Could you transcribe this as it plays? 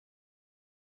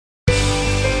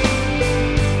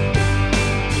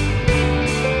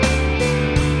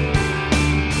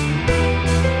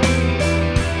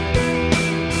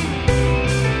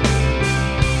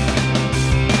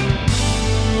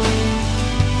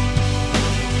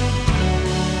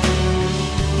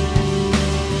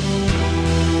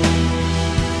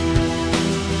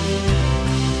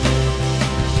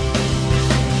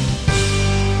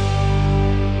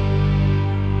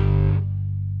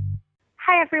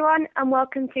everyone, and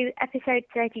welcome to episode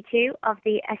 32 of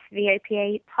the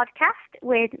SVOPA podcast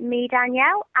with me,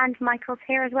 Danielle, and Michael's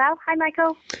here as well. Hi,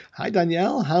 Michael. Hi,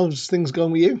 Danielle. How's things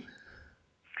going with you?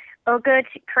 All good,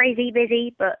 crazy,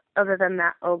 busy, but other than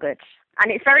that, all good.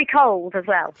 And it's very cold as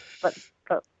well, but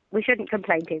we shouldn't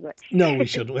complain too much. No, we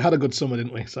shouldn't. We had a good summer,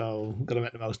 didn't we? So we've got to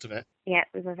make the most of it. Yeah,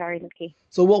 we were very lucky.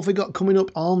 So what have we got coming up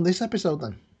on this episode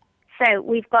then? So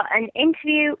we've got an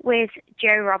interview with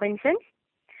Joe Robinson.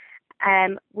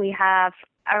 We have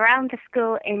Around the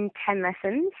School in 10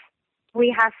 Lessons.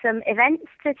 We have some events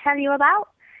to tell you about.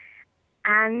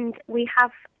 And we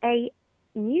have a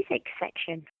music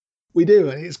section. We do,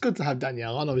 and it's good to have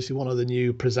Danielle on, obviously one of the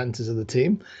new presenters of the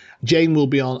team. Jane will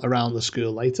be on Around the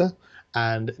School later,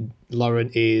 and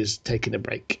Lauren is taking a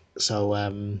break.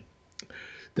 So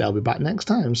they'll be back next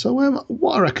time. So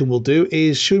what I reckon we'll do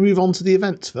is, should we move on to the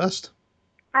events first?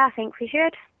 I think we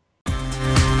should.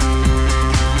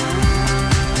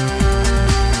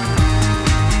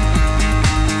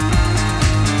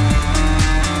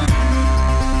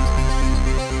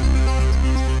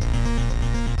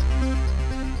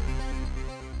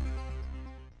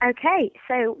 Okay,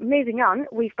 so moving on,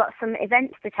 we've got some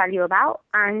events to tell you about,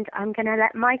 and I'm going to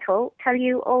let Michael tell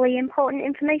you all the important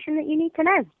information that you need to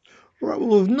know. Right,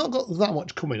 well, we've not got that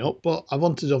much coming up, but I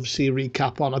wanted to obviously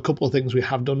recap on a couple of things we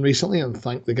have done recently and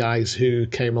thank the guys who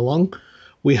came along.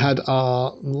 We had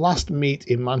our last meet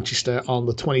in Manchester on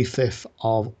the 25th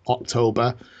of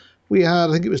October. We had,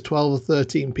 I think it was 12 or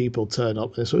 13 people turn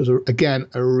up. So it was, again,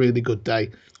 a really good day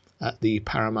at the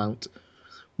Paramount.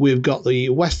 We've got the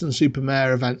Western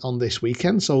Supermare event on this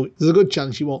weekend, so there's a good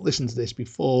chance you won't listen to this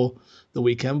before the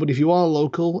weekend. But if you are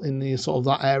local in the sort of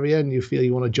that area and you feel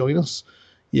you want to join us,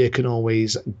 you can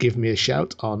always give me a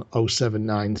shout on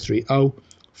 07930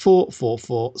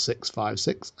 444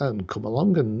 656 and come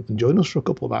along and join us for a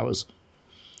couple of hours.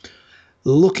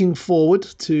 Looking forward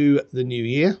to the new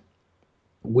year,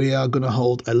 we are going to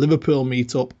hold a Liverpool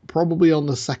meetup probably on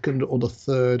the 2nd or the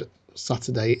 3rd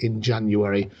Saturday in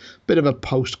January. Bit of a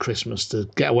post-Christmas to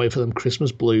get away from them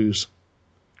Christmas blues.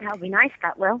 That'll be nice,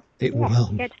 that will. It will.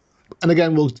 Good. And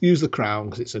again, we'll use the Crown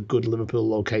because it's a good Liverpool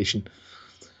location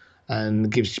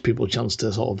and gives people a chance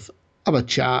to sort of have a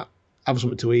chat, have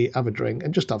something to eat, have a drink,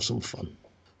 and just have some fun.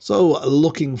 So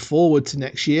looking forward to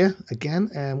next year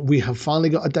again, and we have finally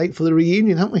got a date for the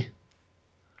reunion, haven't we?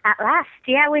 At last,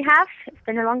 yeah, we have. It's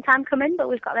been a long time coming, but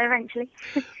we've got there eventually.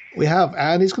 We have,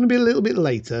 and it's going to be a little bit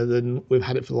later than we've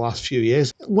had it for the last few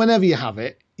years. Whenever you have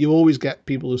it, you always get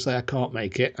people who say, I can't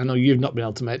make it. I know you've not been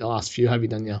able to make the last few, have you,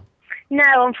 Danielle? No,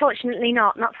 unfortunately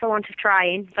not for want of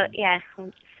trying, but yeah,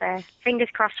 fingers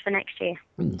crossed for next year.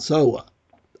 So,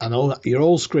 I know that you're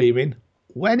all screaming,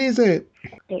 when is it?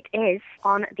 It is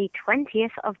on the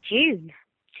 20th of June.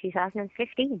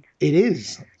 2015. It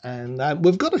is, and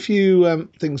we've got a few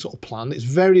things sort of planned. It's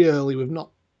very early, we've not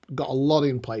got a lot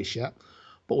in place yet,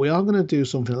 but we are going to do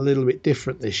something a little bit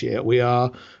different this year. We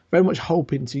are very much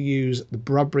hoping to use the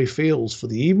Bradbury Fields for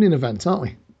the evening event, aren't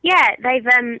we? Yeah,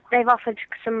 they've offered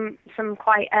some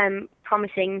quite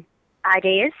promising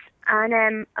ideas,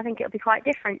 and I think it'll be quite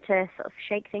different to sort of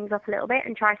shake things up a little bit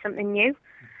and try something new.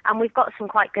 And we've got some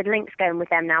quite good links going with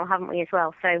them now, haven't we, as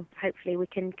well? So hopefully we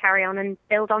can carry on and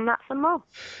build on that some more.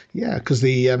 Yeah, because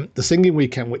the singing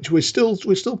weekend, which we're still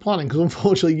planning, because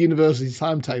unfortunately university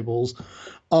timetables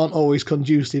aren't always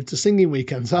conducive to singing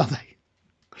weekends, are they?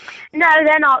 No,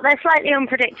 they're not. They're slightly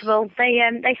unpredictable.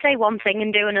 They say one thing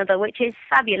and do another, which is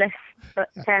fabulous. But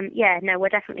we're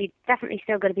definitely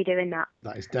still going to be doing that.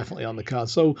 That is definitely on the card.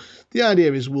 So the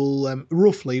idea is we'll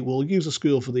use the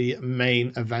school for the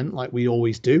main event like we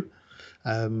always do,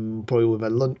 probably with a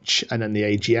lunch and then the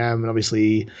AGM and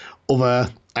obviously other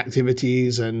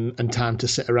activities and time to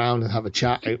sit around and have a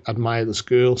chat, admire the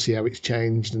school, see how it's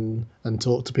changed and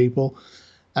talk to people.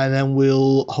 And then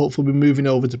we'll hopefully be moving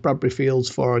over to Bradbury Fields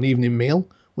for an evening meal,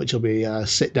 which will be a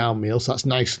sit-down meal. So that's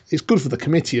nice. It's good for the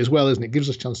committee as well, isn't it? It gives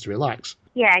us a chance to relax.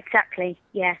 Yeah, exactly.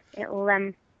 Yeah, it'll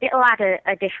add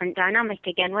a different dynamic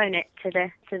again, won't it, to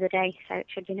the day? So it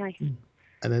should be nice.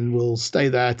 And then we'll stay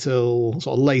there till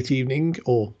sort of late evening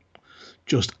or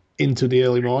just into the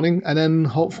early morning. And then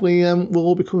hopefully we'll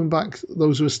all be coming back,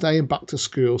 those who are staying, back to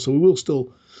school. So we will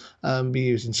still be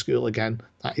using school again.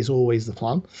 That is always the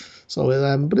plan. So,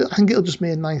 but I think it'll just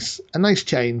be a nice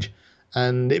change,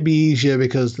 and it'd be easier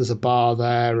because there's a bar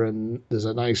there and there's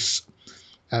a nice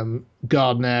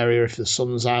garden area if the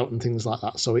sun's out and things like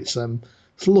that. So it's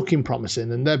looking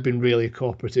promising, and they've been really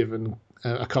cooperative and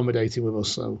accommodating with us.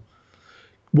 So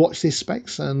watch this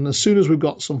space, and as soon as we've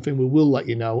got something, we will let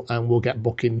you know, and we'll get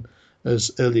booking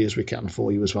as early as we can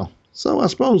for you as well. So I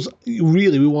suppose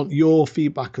really we want your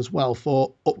feedback as well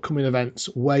for upcoming events,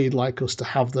 where you'd like us to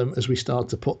have them as we start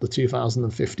to put the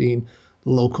 2015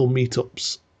 local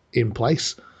meetups in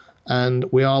place. And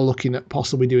we are looking at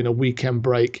possibly doing a weekend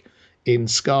break in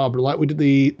Scarborough, like we did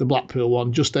the Blackpool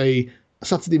one, just a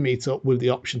Saturday meetup with the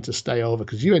option to stay over,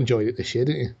 because you enjoyed it this year,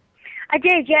 didn't you? I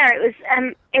did, yeah.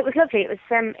 It was lovely.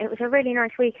 It was a really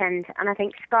nice weekend, and I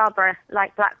think Scarborough,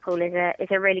 like Blackpool, is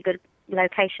a really good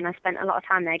location. I spent a lot of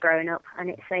time there growing up,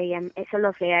 and it's a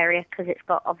lovely area because it's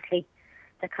got obviously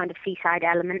the kind of seaside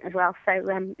element as well.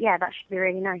 So yeah, that should be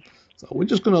really nice. So we're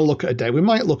just going to look at a day. We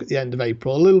might look at the end of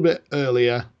April, a little bit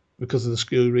earlier because of the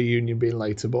school reunion being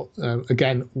later, but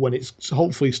again, when it's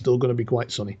hopefully still going to be quite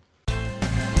sunny.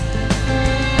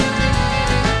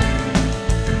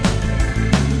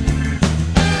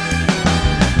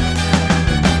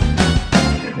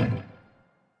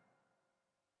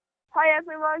 Hi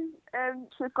everyone,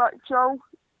 we've got Joe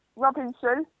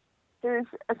Robinson, who's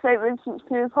a St Vincent's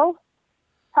pupil.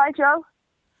 Hi Joe.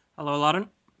 Hello Lauren.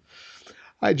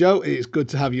 Hi Joe, it's good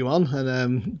to have you on,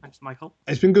 and thanks Michael.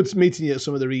 It's been good meeting you at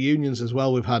some of the reunions as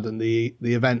well we've had and the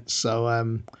events,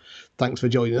 so thanks for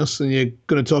joining us. And you're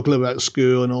going to talk a little about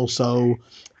school and also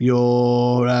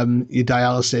your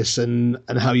dialysis and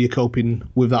how you're coping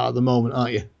with that at the moment,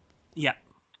 aren't you? Yeah.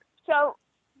 So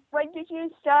when did you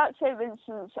start St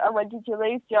Vincent's and when did you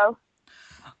leave, Joe?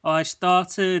 I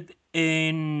started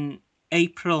in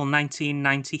April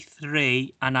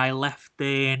 1993 and I left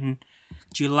in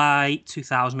July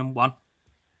 2001.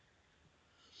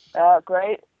 Oh,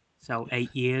 great. So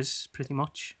 8 years, pretty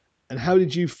much. And how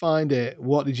did you find it?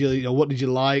 What did you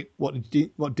like? What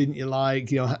didn't you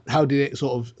like? How did it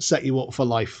sort of set you up for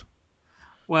life?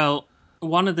 Well,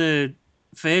 one of the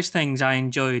first things I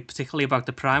enjoyed, particularly about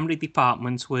the primary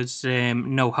department, was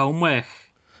no homework.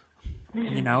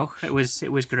 It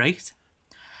was great.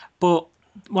 But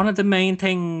one of the main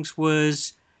things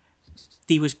was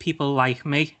there was people like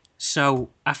me, so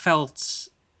I felt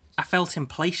in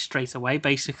place straight away.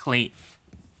 Basically,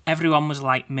 everyone was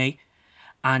like me,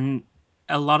 and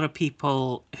a lot of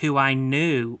people who I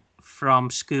knew from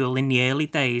school in the early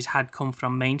days had come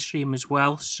from mainstream as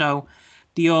well. So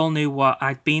they all knew what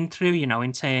I'd been through,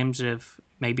 in terms of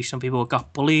maybe some people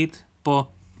got bullied, but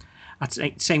at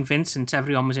St. Vincent,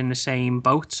 everyone was in the same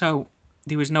boat. So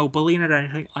there was no bullying or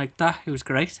anything like that. It was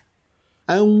great.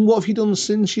 And what have you done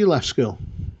since you left school?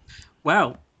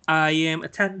 Well, I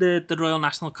attended the Royal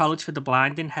National College for the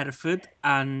Blind in Hereford,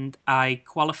 and I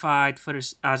qualified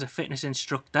as a fitness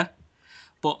instructor.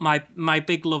 But my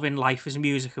big love in life is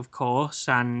music, of course,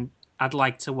 and I'd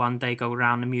like to one day go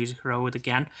around the music road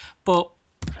again. But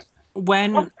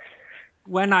when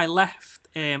I left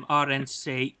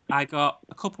RNC, I got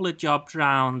a couple of jobs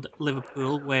around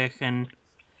Liverpool working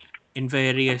in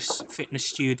various fitness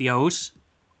studios.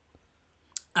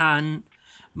 And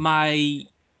my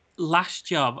last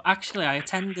job, actually, I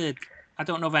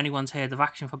don't know if anyone's heard of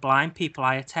Action for Blind People.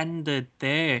 I attended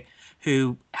there,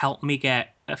 who helped me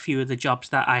get a few of the jobs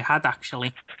that I had,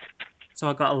 actually. So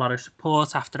I got a lot of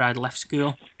support after I'd left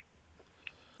school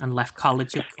and left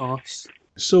college, of course.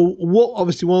 So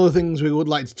obviously one of the things we would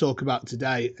like to talk about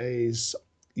today is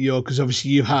because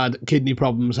obviously you've had kidney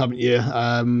problems, haven't you?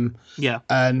 Yeah.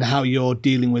 And how you're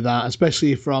dealing with that,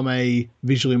 especially from a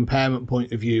visual impairment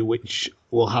point of view, which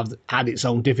will have had its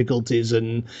own difficulties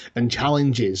and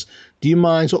challenges. Do you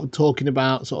mind sort of talking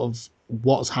about sort of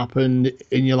what's happened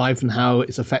in your life and how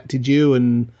it's affected you?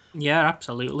 And yeah,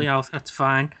 absolutely. That's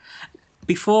fine.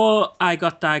 Before I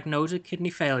got diagnosed with kidney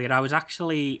failure, I was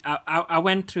actually I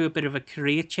went through a bit of a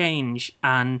career change,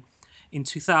 and in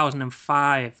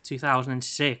 2005,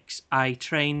 2006, I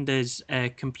trained as a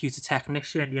computer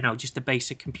technician, just a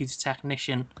basic computer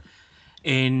technician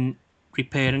in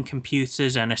repairing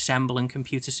computers and assembling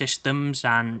computer systems,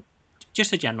 and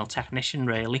just a general technician,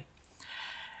 really.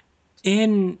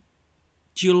 In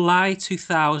July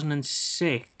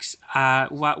 2006,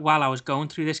 while I was going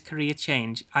through this career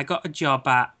change, I got a job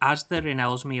at Asda in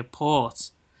Ellesmere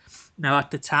Port. Now,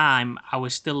 at the time, I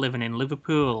was still living in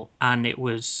Liverpool, and it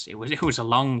was a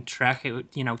long trek.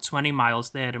 20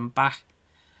 miles there and back.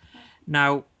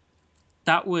 Now,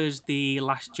 that was the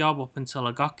last job up until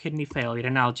I got kidney failure,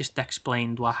 and I'll just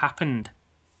explain what happened.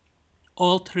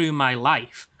 All through my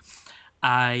life,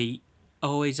 I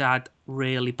always had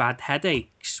really bad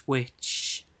headaches,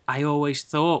 which I always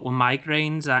thought were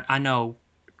migraines. I know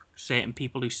certain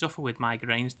people who suffer with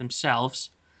migraines themselves,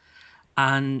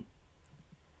 and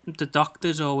the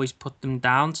doctors always put them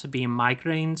down to being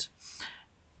migraines.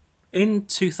 In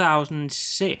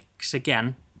 2006,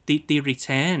 again, they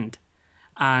returned,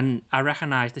 and I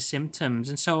recognised the symptoms,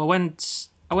 and so I went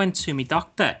to my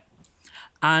doctor,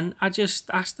 and I just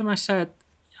asked him. I said,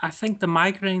 I think the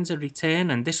migraines are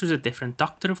returning. This was a different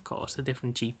doctor, of course, a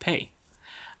different GP,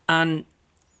 and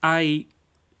I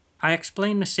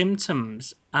explained the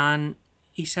symptoms, and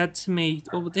he said to me,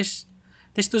 "Oh, this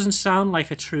doesn't sound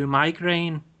like a true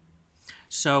migraine."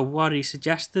 So what he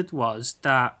suggested was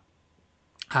that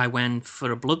I went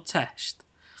for a blood test,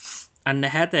 and the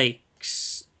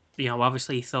headaches,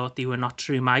 obviously he thought they were not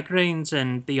true migraines,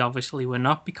 and they obviously were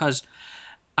not, because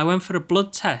I went for a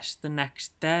blood test the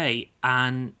next day,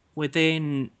 and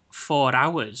within 4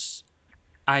 hours,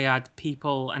 I had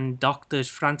people and doctors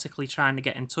frantically trying to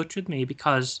get in touch with me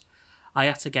because I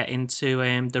had to get into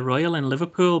the Royal in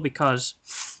Liverpool because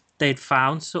they'd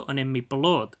found something in my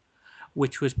blood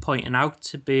which was pointing out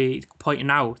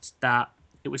that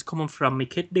it was coming from my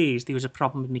kidneys. There was a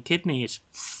problem with my kidneys.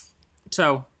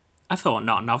 So I thought,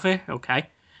 nothing of it. Okay,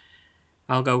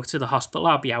 I'll go to the hospital.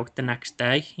 I'll be out the next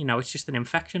day. It's just an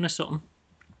infection or something.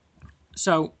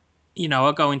 So,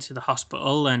 I go into the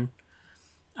hospital and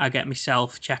I get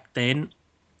myself checked in.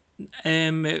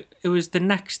 It was the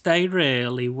next day,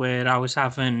 really, where I was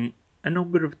having a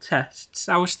number of tests.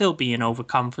 I was still being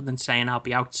overconfident, saying I'll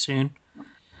be out soon.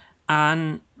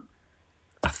 And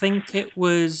I think it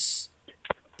was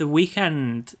the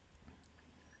weekend,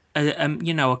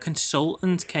 a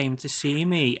consultant came to see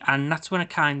me, and that's when I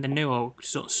kind of knew,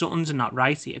 something's not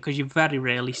right here, because you very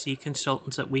rarely see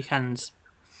consultants at weekends.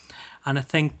 And I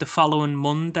think the following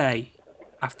Monday,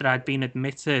 after I'd been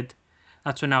admitted,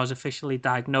 that's when I was officially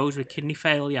diagnosed with kidney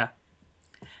failure.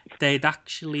 They'd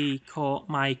actually caught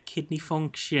my kidney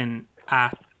function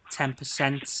at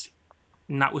 10%,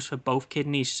 and that was for both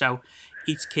kidneys. So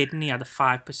each kidney had a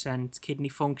 5% kidney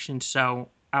function. So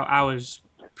I was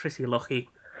pretty lucky.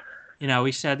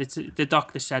 He said, the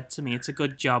doctor said to me, it's a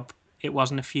good job it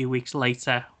wasn't a few weeks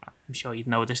later. I'm sure you'd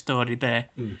know the story there.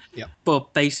 Yeah.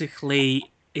 But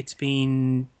basically, it's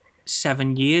been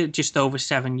 7 years, just over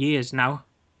 7 years now.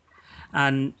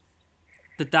 And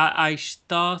I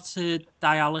started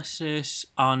dialysis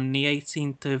on the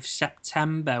 18th of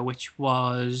September, which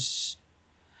was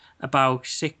about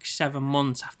 6-7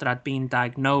 months after I'd been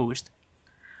diagnosed.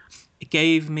 It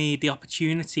gave me the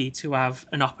opportunity to have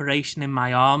an operation in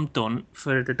my arm done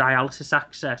for the dialysis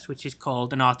access, which is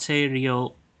called an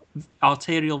arterial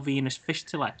venous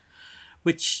fistula,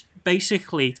 which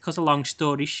basically, to cut a long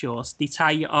story short, they tie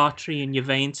your artery and your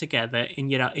vein together in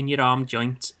your arm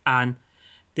joint, and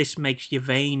this makes your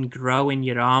vein grow in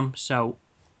your arm so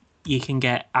you can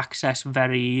get access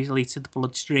very easily to the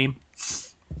bloodstream.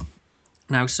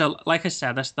 Now, so like I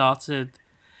said, I started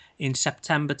in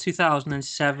September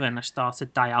 2007. I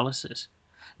started dialysis.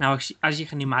 Now, as you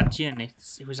can imagine,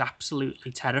 it was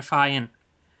absolutely terrifying,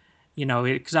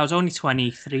 because I was only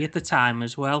 23 at the time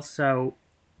as well. So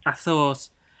I thought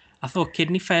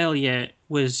kidney failure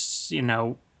was,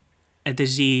 a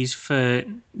disease for,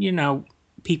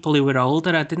 people who were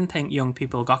older. I didn't think young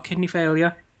people got kidney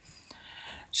failure.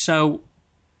 So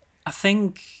I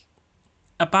think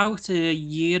about a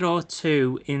year or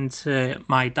two into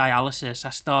my dialysis, I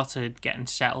started getting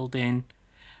settled in,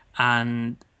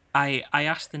 and I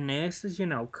asked the nurses,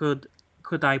 could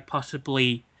I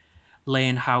possibly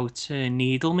learn how to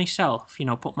needle myself,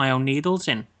 put my own needles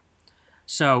in.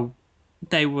 So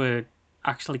they were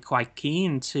actually quite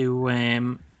keen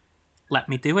to let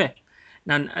me do it.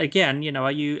 And again,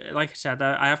 like I said,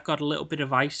 I have got a little bit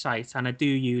of eyesight, and I do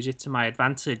use it to my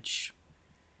advantage.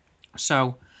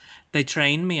 So they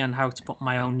trained me on how to put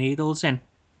my own needles in,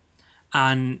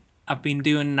 and I've been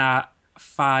doing that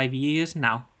 5 years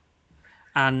now.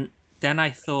 And then I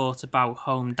thought about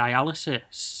home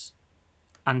dialysis,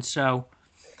 and so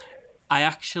I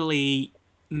actually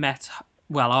met.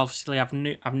 Well, obviously, I've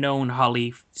known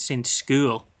Holly since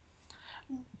school,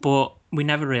 but we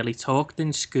never really talked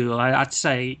in school. I'd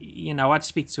say, I'd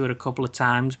speak to her a couple of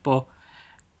times, but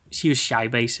she was shy,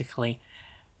 basically.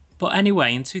 But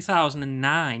anyway, in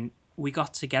 2009, we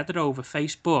got together over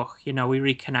Facebook. We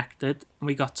reconnected, and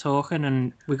we got talking,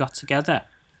 and we got together.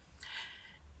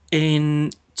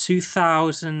 In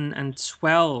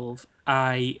 2012,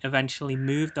 I eventually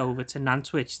moved over to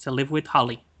Nantwich to live with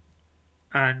Holly.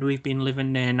 And we've been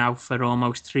living there now for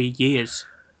almost 3 years.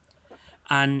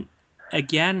 And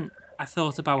again, I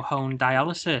thought about home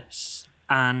dialysis,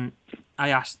 and I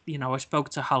asked, I spoke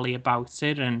to Holly about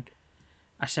it, and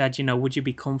I said, would you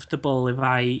be comfortable if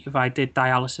I did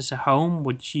dialysis at home?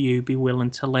 Would you be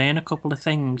willing to learn a couple of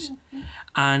things?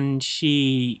 And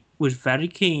she was very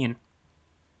keen.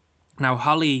 Now,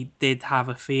 Holly did have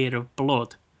a fear of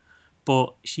blood,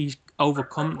 but she's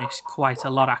overcome this quite a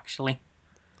lot, actually.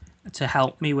 to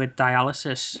help me with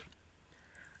dialysis.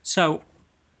 So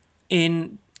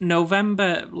in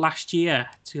November last year,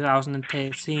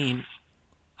 2013,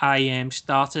 I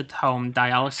started home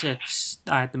dialysis.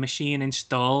 I had the machine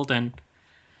installed and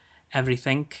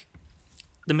everything.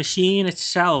 The machine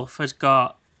itself has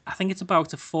got, I think it's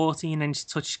about a 14-inch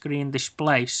touchscreen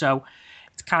display, so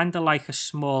it's kind of like a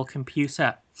small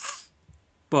computer.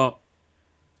 But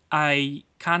I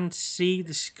can see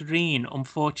the screen.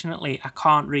 Unfortunately, I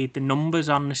can't read the numbers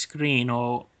on the screen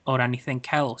or anything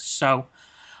else. So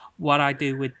what I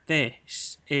do with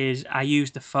this is I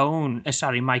use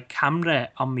my camera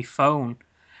on my phone,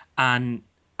 and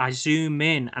I zoom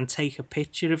in and take a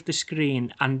picture of the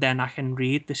screen, and then I can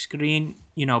read the screen,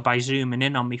 by zooming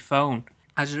in on my phone.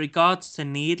 As regards to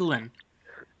needling,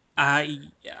 I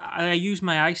use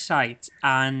my eyesight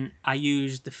and I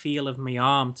use the feel of my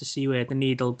arm to see where the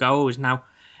needle goes. Now,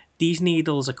 these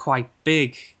needles are quite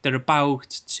big. They're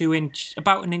about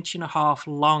an inch and a half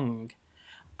long,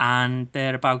 and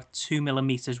they're about 2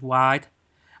 millimeters wide,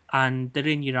 and they're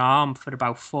in your arm for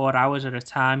about 4 hours at a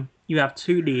time. You have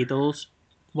two needles,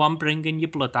 one bringing your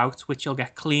blood out, which will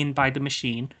get cleaned by the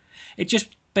machine. It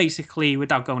just basically,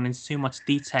 without going into too much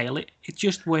detail, it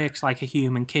just works like a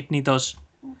human kidney does.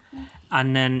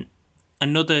 And then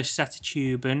another set of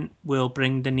tubing will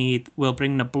bring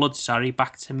the blood,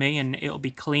 back to me, and it'll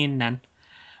be clean then.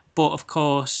 But of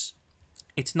course,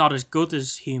 it's not as good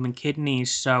as human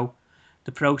kidneys, so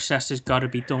the process has got to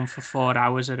be done for 4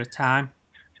 hours at a time.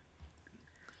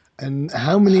 And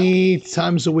how many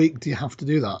times a week do you have to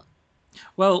do that?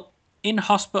 Well, in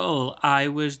hospital, I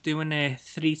was doing it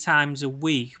 3 times a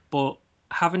week, but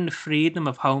having the freedom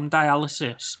of home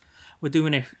dialysis, we're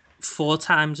doing it 4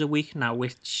 times a week now,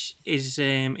 which is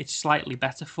it's slightly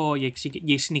better for you because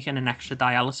you're sneaking an extra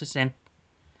dialysis in,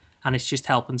 and it's just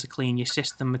helping to clean your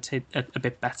system a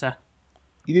bit better.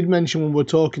 You did mention when we were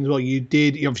talking as well,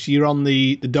 obviously you're on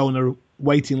the donor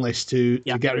waiting list to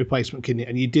get a replacement kidney,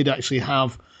 and you did actually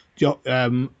have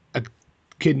a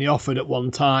kidney offered at one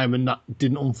time, and that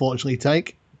didn't unfortunately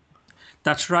take.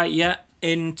 That's right, yeah.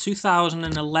 In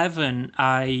 2011,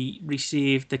 I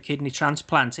received a kidney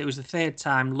transplant. It was the 3rd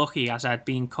time lucky, as I'd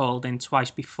been called in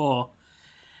twice before.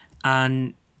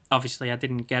 And obviously I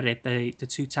didn't get it the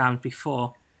 2 times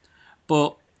before.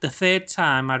 But the 3rd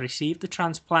time I received the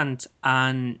transplant,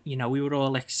 and, we were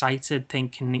all excited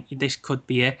thinking this could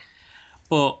be it.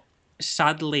 But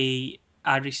sadly,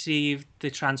 I received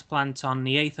the transplant on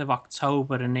the 8th of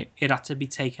October, and it had to be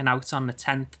taken out on the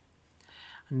 10th.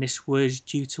 And this was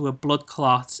due to a blood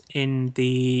clot in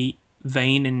the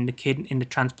vein in the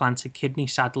transplanted kidney,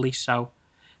 sadly. So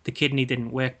the kidney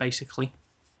didn't work, basically.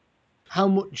 How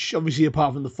much, obviously,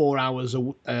 apart from the 4 hours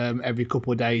every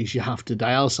couple of days you have to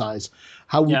dialyse,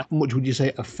 how much would you say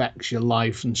it affects your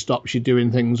life and stops you doing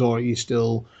things, or are you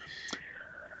still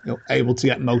able to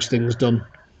get most things done?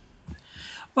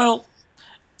 Well,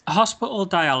 hospital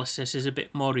dialysis is a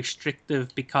bit more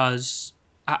restrictive because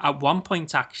at one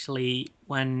point, actually,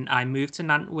 when I moved to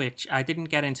Nantwich, I didn't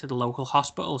get into the local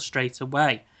hospital straight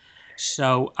away.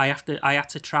 So I had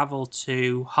to travel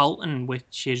to Halton,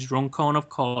 which is Runcorn, of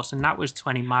course, and that was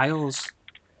 20 miles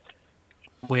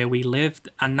where we lived,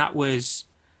 and that was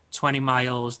 20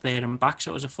 miles there and back.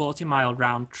 So it was a 40-mile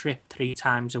round trip 3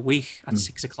 times a week at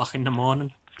 6 o'clock in the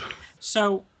morning.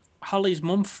 So Holly's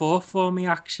mum fought for me,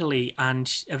 actually,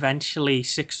 and eventually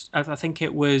I think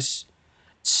it was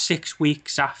 6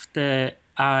 weeks after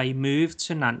I moved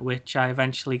to Nantwich, I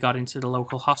eventually got into the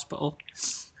local hospital.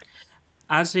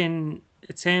 As in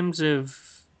terms of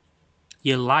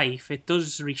your life, it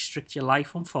does restrict your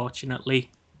life, unfortunately.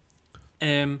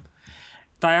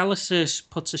 Dialysis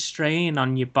puts a strain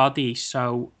on your body,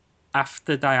 so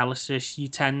after dialysis, you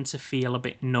tend to feel a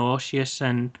bit nauseous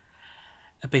and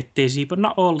a bit dizzy, but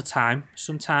not all the time.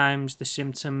 Sometimes the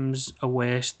symptoms are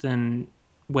worse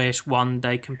one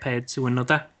day compared to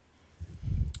another.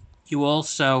 You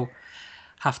also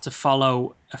have to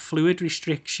follow a fluid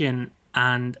restriction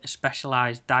and a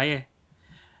specialised diet.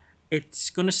 It's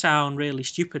going to sound really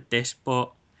stupid, this,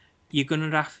 but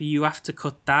you have to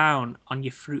cut down on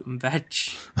your fruit and veg.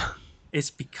 It's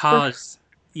because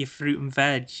your fruit and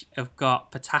veg have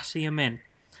got potassium in,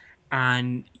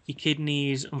 and your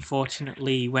kidneys,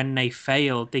 unfortunately, when they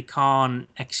fail, they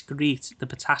can't excrete the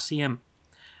potassium.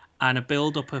 And a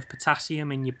build-up of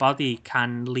potassium in your body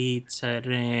can lead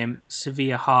to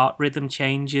severe heart rhythm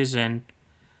changes and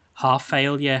heart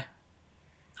failure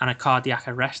and a cardiac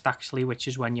arrest, actually, which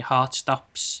is when your heart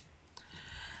stops.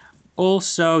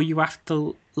 Also, you have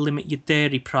to limit your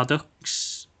dairy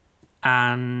products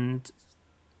and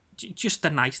just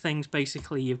the nice things.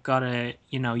 Basically, you've got to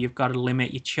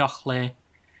limit your chocolate,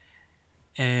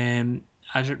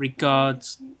 As it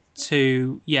regards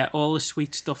to, all the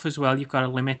sweet stuff as well, you've got to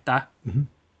limit that. Mm-hmm.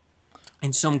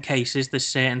 In some cases, there's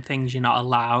certain things you're not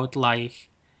allowed, like,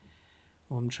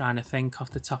 I'm trying to think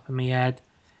off the top of my head.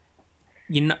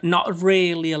 You're not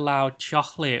really allowed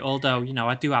chocolate, although,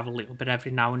 I do have a little bit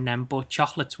every now and then, but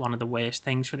chocolate's one of the worst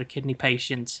things for a kidney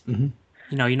patient. Mm-hmm.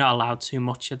 You're not allowed too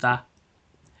much of that.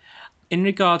 In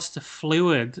regards to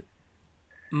fluid,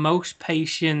 most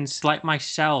patients, like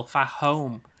myself at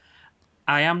home,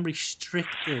 I am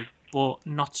restricted, but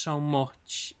not so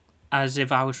much as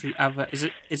if I was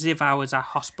as if I was at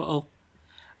hospital.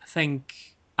 I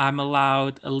think I'm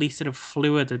allowed a litre of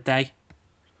fluid a day,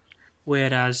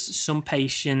 whereas some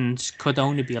patients could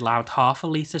only be allowed half a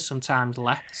litre, sometimes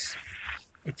less.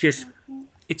 It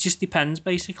just depends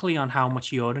basically on how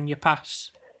much urine you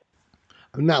pass.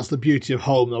 And that's the beauty of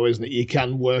home, though, isn't it? You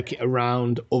can work it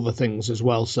around other things as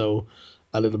well, so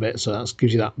a little bit. So that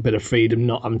gives you that bit of freedom,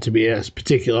 not having to be a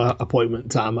particular appointment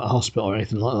time at a hospital or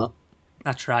anything like that.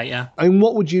 That's right, yeah. And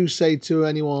what would you say to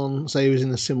anyone, say, who's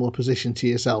in a similar position to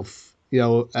yourself?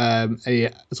 Any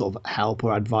sort of help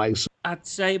or advice? I'd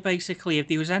say basically if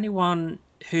there was anyone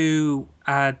who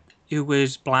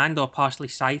was blind or partially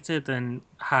sighted and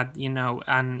had,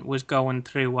 and was going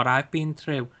through what I've been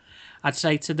through, I'd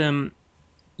say to them,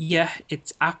 yeah,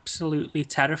 it's absolutely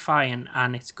terrifying,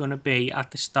 and it's going to be at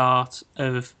the start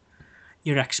of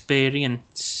your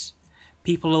experience.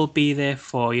 People will be there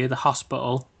for you. The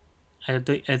hospital are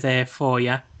there for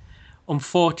you.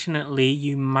 Unfortunately,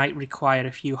 you might require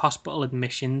a few hospital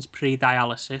admissions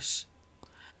pre-dialysis.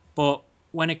 But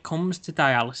when it comes to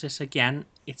dialysis, again,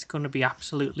 it's going to be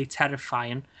absolutely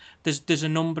terrifying. There's a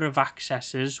number of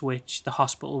accesses which the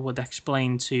hospital would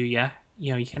explain to you.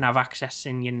 You can have access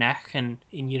in your neck and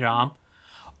in your arm.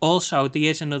 Also, there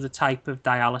is another type of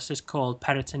dialysis called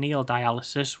peritoneal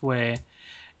dialysis, where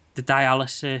the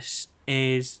dialysis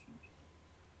is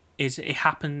it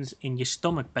happens in your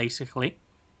stomach, basically.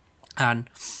 And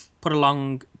put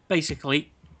along,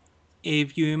 basically,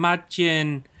 if you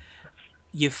imagine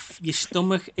your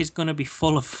stomach is going to be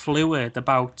full of fluid,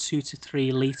 about 2 to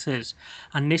 3 litres,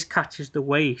 and this catches the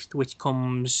waste which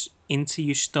comes into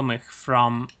your stomach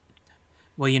from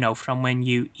when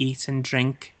you eat and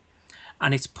drink,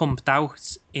 and it's pumped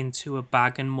out into a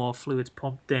bag and more fluid's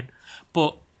pumped in.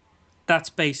 But that's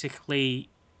basically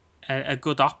a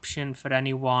good option for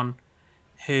anyone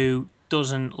who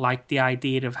doesn't like the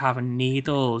idea of having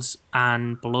needles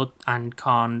and blood and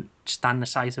can't stand the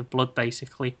sight of blood,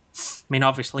 basically. I mean,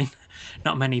 obviously,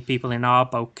 not many people in our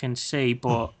boat can see,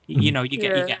 but you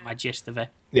get my gist of it.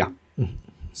 Yeah.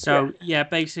 So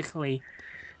basically,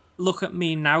 look at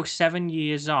me now, 7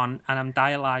 years on, and I'm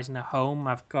dialysing at home.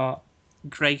 I've got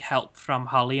great help from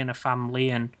Holly and her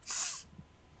family, and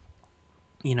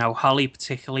Holly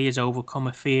particularly has overcome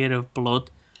a fear of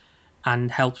blood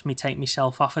and helps me take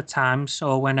myself off at times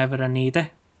or whenever I need it.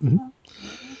 Mm-hmm.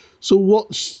 So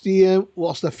what's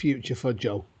the future for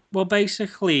Joe? Well,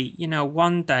 basically,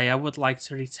 one day I would like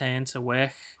to return to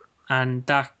work, and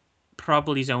that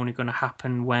probably is only going to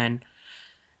happen when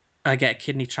I get a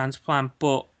kidney transplant.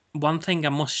 But one thing I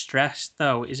must stress,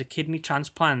 though, is a kidney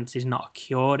transplant is not a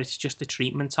cure. It's just a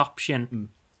treatment option. Mm.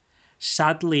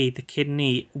 Sadly, the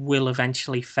kidney will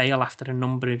eventually fail after a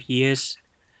number of years.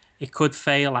 It could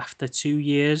fail after 2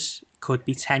 years. It could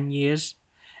be 10 years.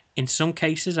 In some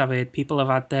cases, I've heard people have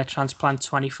had their transplant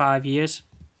 25 years,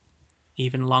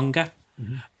 even longer.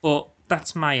 Mm-hmm. But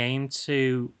that's my aim,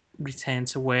 to return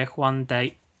to work one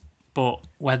day. But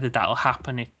whether that'll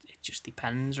happen, it just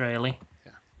depends, really.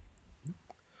 Yeah.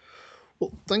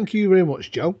 Well, thank you very much,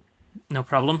 Joe. No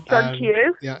problem. Thank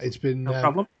you. Yeah, it's been no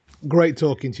problem. Great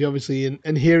talking to you, obviously,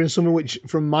 and hearing something which,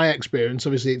 from my experience,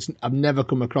 obviously, I've never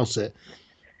come across it.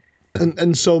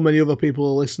 And so many other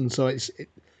people listen, so it's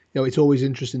always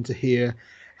interesting to hear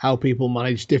how people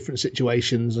manage different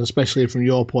situations, especially from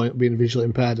your point, being visually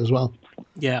impaired as well.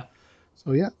 Yeah.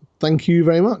 So thank you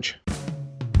very much.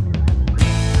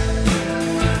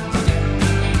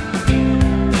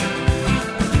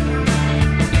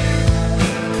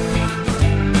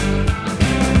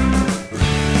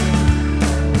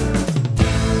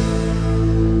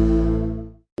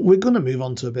 We're going to move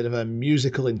on to a bit of a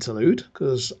musical interlude,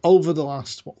 because over the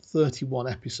last 31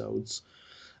 episodes,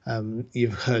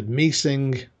 you've heard me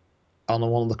sing on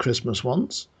one of the Christmas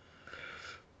ones.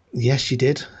 Yes, you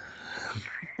did.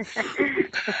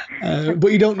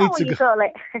 But you don't need to go.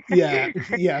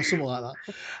 Yeah, something like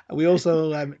that. We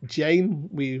also Jane.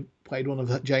 We played one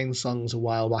of Jane's songs a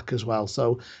while back as well.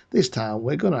 So this time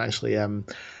we're going to actually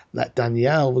let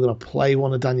Danielle. We're going to play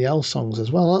one of Danielle's songs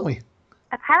as well, aren't we?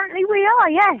 Apparently we are,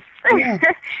 yes. Yeah.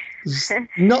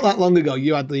 Not that long ago,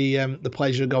 you had the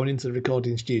pleasure of going into the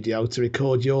recording studio to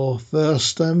record your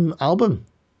first album.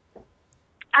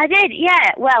 I did,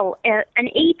 yeah. Well, an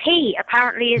EP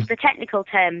apparently is the technical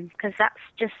term, because that's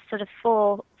just sort of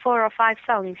four or five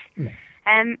songs.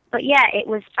 But yeah, it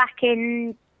was back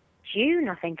in June,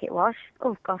 I think it was.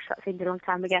 Oh gosh, that seemed a long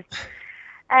time ago.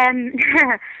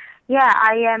 Yeah,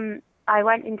 I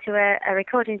went into a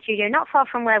recording studio not far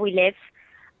from where we live,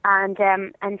 and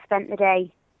spent the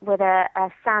day with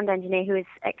a sound engineer who is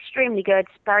extremely good,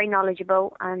 very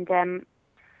knowledgeable, and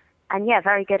yeah,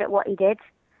 very good at what he did.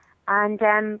 And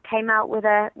came out with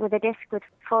a disc with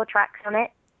 4 tracks on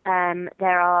it.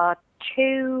 There are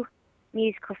 2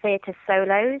 musical theatre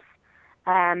solos.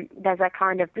 There's a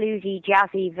kind of bluesy,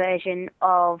 jazzy version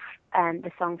of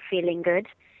the song "Feeling Good,"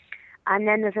 and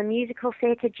then there's a musical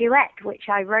theatre duet which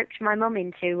I roped my mum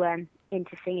into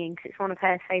singing, because it's one of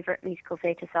her favourite musical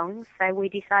theatre songs. So we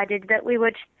decided that we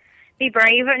would be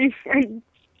brave and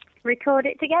record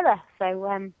it together.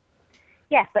 So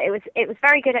yeah, but it was a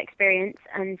very good experience,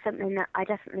 and something that I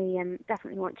definitely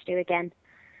want to do again.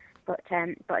 But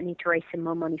I need to raise some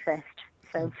more money first.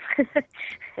 So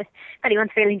if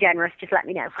anyone's feeling generous, just let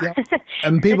me know. Yeah.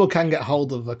 And people can get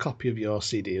hold of a copy of your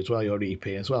CD as well, your EP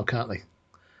as well, can't they?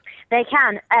 They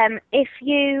can. If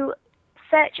you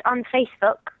search on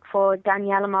Facebook for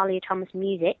Danielle Amalia Thomas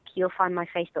Music, you'll find my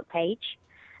Facebook page.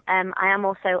 I am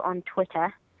also on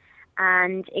Twitter.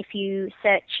 And if you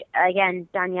search, again,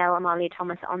 Danielle Amalia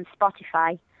Thomas on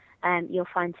Spotify, you'll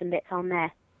find some bits on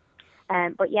there.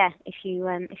 But yeah, if you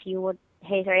would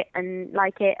hear it and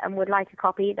like it and would like a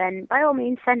copy, then by all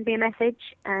means send me a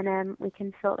message, and we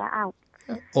can sort that out.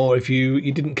 Or if you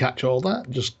didn't catch all that,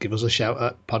 just give us a shout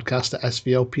at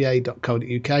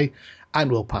podcast@svopa.co.uk,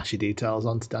 and we'll pass your details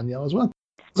on to Danielle as well.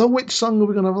 So which song are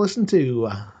we going to have a listen to?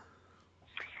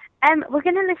 We're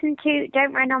going to listen to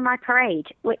 "Don't Rain on My Parade,"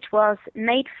 which was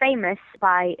made famous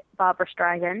by Barbra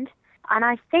Streisand. And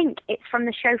I think it's from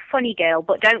the show Funny Girl,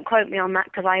 but don't quote me on that,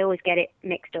 because I always get it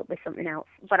mixed up with something else.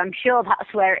 But I'm sure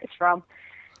that's where it's from.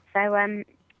 So,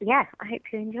 yeah, I hope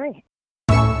you enjoy it.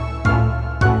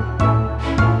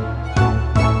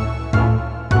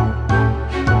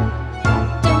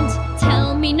 Don't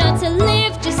tell me not to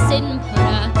live, just sit and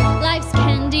putter. Life's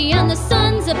candy and the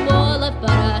sun's a ball of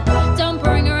butter. Don't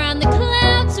bring around the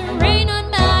clouds to rain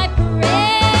on my parade.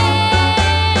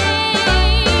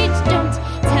 Don't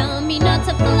tell me not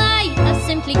to fly, I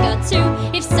simply got to.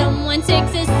 If someone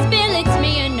takes a spill, it's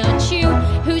me and not you.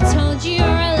 Who told you you're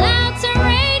allowed to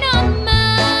rain on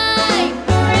my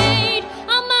parade?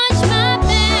 I'll march my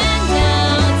band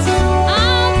out,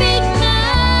 I'll beat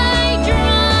my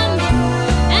drum.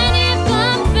 And if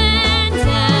I'm found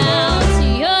out,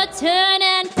 your turn,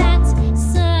 and that's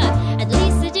sir. At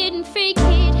least I didn't fake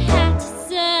it, had to,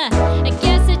 sir. I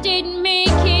guess I didn't make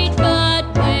it, but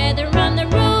whether I'm the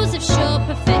rose of sure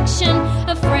perfection,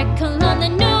 a freckle on the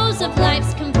nose of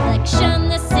life's complexion,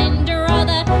 the cinder or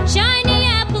the shiny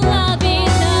apple of his eye.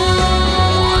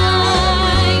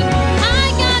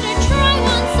 I gotta try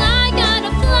once, I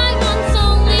gotta fly once,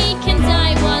 only can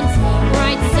die once,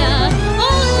 right sir?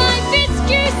 Oh, life is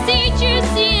juicy,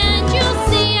 juicy, and you'll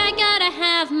see I gotta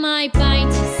have my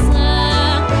bite,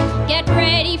 sir. Get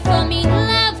ready for me,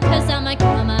 love, 'cause I'm a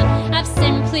comer. I've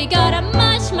simply gotta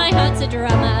march, my heart's a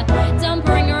drummer. Don't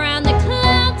bring around the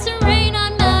clouds to rain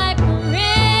on my parade.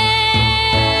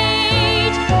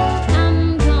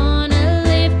 I'm gonna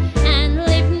live and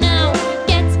live now.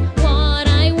 Get what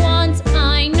I want,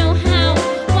 I know how.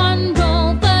 One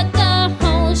roll for the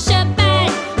whole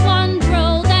shebang. One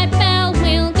roll, that bell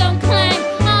will go clang.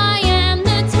 I am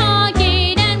the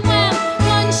target, and wham!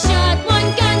 One shot,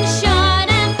 one gunshot,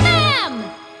 and bam!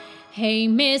 Hey,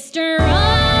 Mr.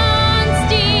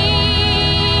 Einstein,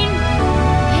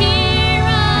 here I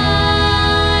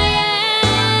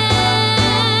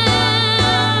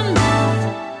am.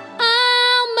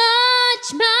 I'll march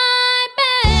my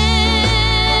band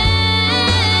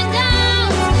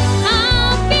out,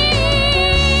 I'll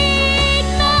beat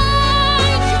my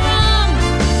drum,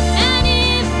 and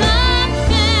if I'm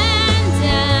found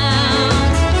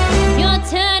out, your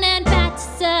turn and bat,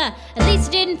 sir. At least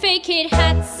I didn't fake it,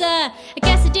 hat, sir. I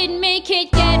guess I didn't make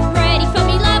it. Get ready for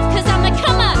me, love, 'cause I'm a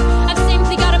comer. I've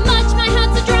simply got to march, my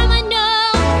heart's a drummer.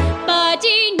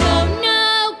 Nobody, no,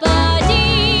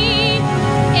 nobody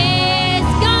is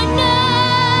gonna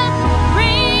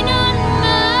rain on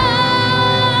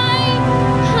my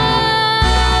parade.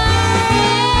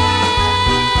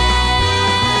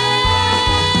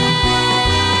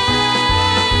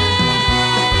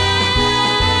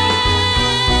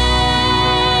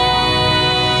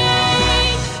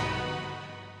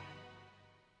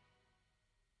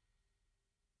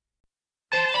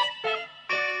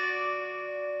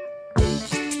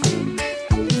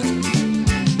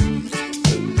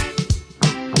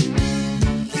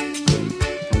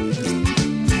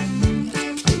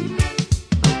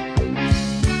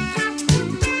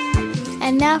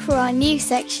 for our new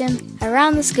section,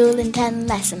 Around the School in 10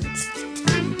 Lessons.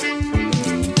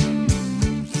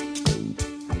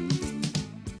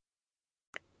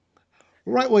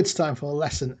 Right, well, it's time for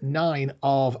lesson 9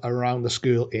 of Around the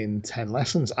School in 10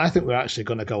 Lessons. I think we're actually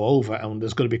going to go over, and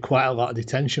there's going to be quite a lot of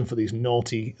detention for these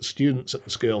naughty students at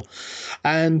the school.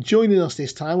 And joining us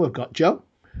this time, we've got Joe.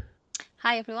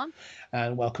 Hi, everyone.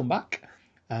 And welcome back.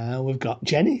 We've got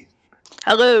Jenny.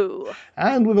 Hello.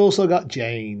 And we've also got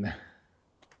Jane.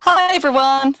 Hi,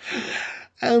 everyone.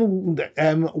 And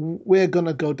we're going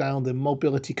to go down the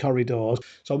mobility corridors.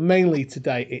 So mainly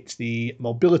today, it's the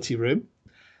mobility room,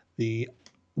 the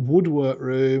woodwork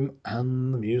room,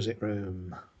 and the music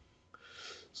room.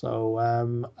 So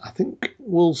I think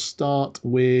we'll start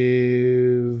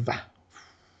with...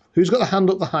 Who's got the hand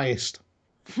up the highest?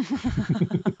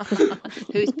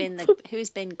 Who's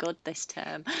been good this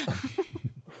term?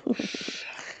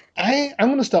 I'm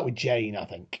going to start with Jane, I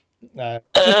think.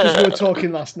 Because we were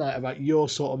talking last night about your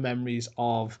sort of memories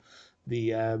of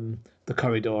the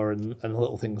corridor and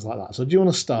little things like that. So do you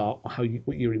want to start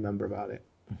what you remember about it?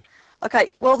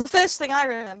 Okay, well, the first thing I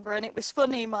remember, and it was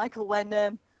funny, Michael,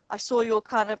 when I saw your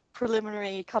kind of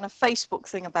preliminary kind of Facebook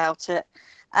thing about it,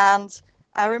 and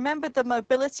I remembered the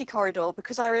mobility corridor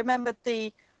because I remembered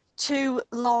the 2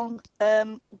 long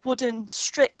wooden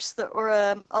strips that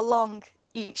were along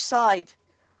each side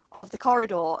of the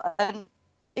corridor. And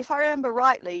if I remember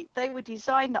rightly, they were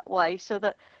designed that way so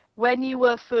that when you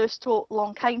were first taught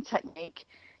long cane technique,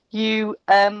 you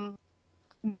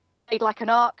made like an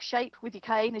arc shape with your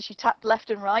cane as you tapped left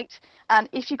and right. And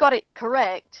if you got it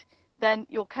correct, then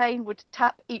your cane would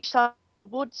tap each side of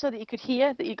the wood so that you could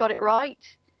hear that you got it right.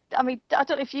 I mean, I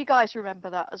don't know if you guys remember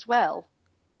that as well.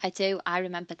 I do. I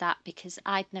remember that because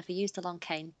I'd never used a long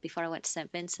cane before I went to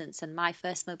St Vincent's, and my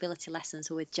first mobility lessons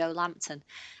were with Joe Lampton,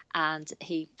 and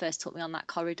he first took me on that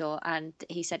corridor, and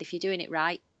he said if you're doing it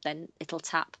right, then it'll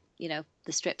tap, the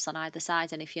strips on either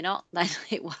side, and if you're not, then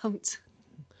it won't.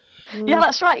 Yeah,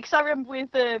 that's right. Because I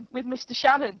remember with Mr.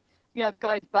 Shannon,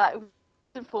 going back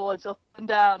and forwards, up and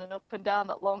down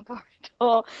that long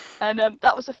corridor, and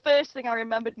that was the first thing I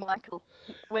remembered, Michael,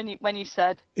 when you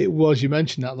said it was. You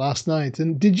mentioned that last night.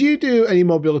 And did you do any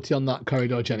mobility on that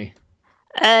corridor, Jenny?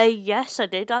 Yes, I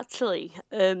did actually.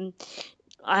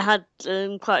 I had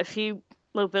quite a few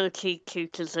mobility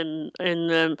tutors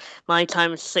in my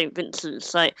time at St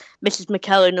Vincent's, like Mrs.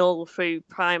 McKellen all through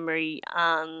primary,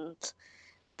 and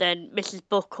then Mrs.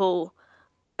 Buckle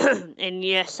in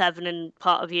year 7 and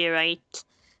part of year 8,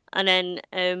 and then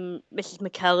Mrs.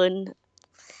 McKellen,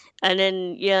 and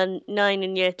then year 9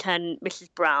 and year 10 Mrs.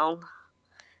 Brown,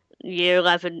 year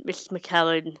 11 Mrs.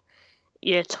 McKellen,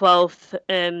 year 12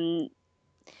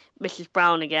 Mrs.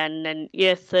 Brown again, and then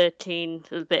year 13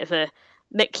 was a bit of a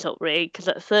mix-up really, because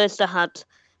at first I had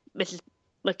Mrs.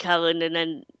 McKellen and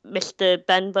then Mr.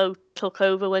 Benbow took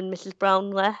over when Mrs. Brown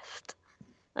left,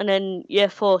 and then year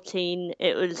 14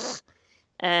 it was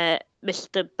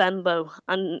Mr. Benbow,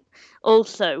 and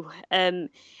also at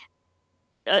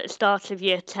the start of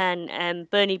year 10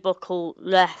 Bernie Buckle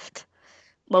left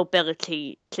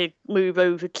mobility to move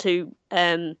over to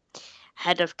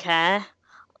head of care,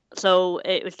 so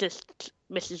it was just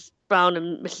Mrs. Brown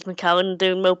and Mrs. McCallan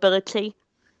doing mobility,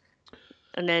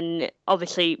 and then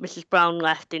obviously Mrs. Brown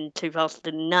left in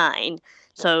 2009,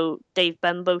 so Dave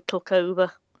Benbow took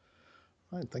over.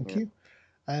 Right, thank you.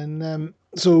 And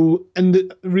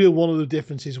the real one of the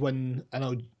differences, when I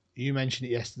know you mentioned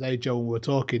it yesterday, Joe, when we were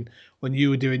talking, when you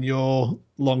were doing your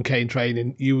long cane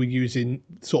training, you were using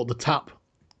sort of the tap,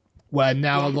 where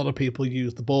now a lot of people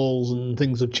use the balls, and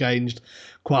things have changed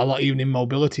quite a lot, even in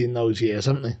mobility in those years,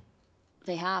 haven't they?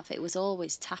 They have. It was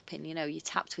always tapping, you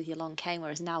tapped with your long cane,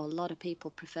 whereas now a lot of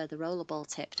people prefer the rollerball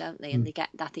tip, don't they? And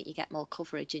I think you get more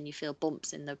coverage and you feel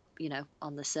bumps in the,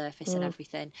 on the surface and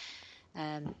everything.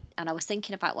 And I was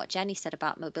thinking about what Jenny said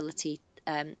about mobility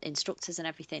instructors and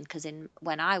everything, because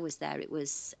when I was there, it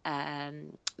was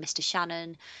Mr.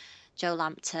 Shannon, Joe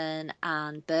Lampton,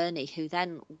 and Bernie, who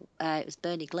then it was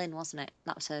Bernie Glynn, wasn't it?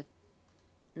 That was her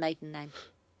maiden name.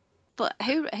 But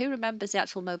who remembers the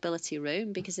actual mobility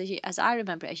room? Because as I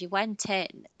remember it, as you went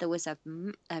in, there was a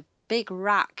big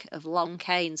rack of long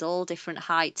canes, all different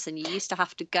heights, and you used to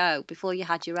have to go, before you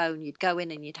had your own, you'd go in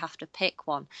and you'd have to pick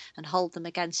one and hold them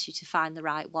against you to find the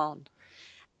right one.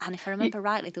 And if I remember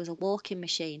rightly, there was a walking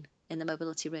machine in the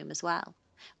mobility room as well,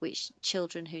 which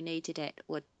children who needed it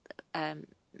were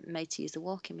made to use the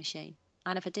walking machine.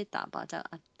 I never did that, but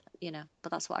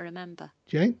but that's what I remember.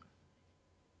 Jane?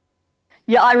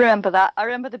 Yeah, I remember that. I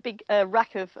remember the big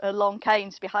rack of long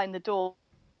canes behind the door.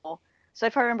 So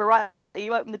if I remember right,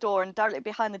 you open the door, and directly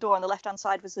behind the door on the left-hand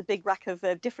side was a big rack of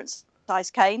different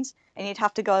size canes, and you'd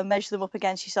have to go and measure them up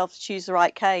against yourself to choose the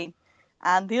right cane.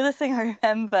 And the other thing I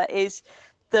remember is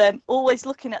always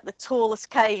looking at the tallest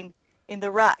cane in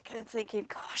the rack and thinking,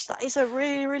 gosh, that is a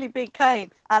really, really big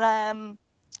cane. And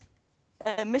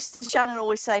Mr. Shannon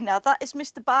always saying, now that is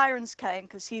Mr. Byron's cane,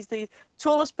 because he's the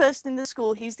tallest person in the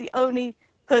school. He's the only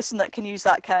person that can use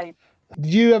that cane.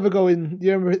 Did you ever go in? Do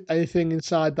you remember anything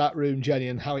inside that room, Jenny,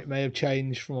 and how it may have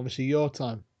changed from obviously your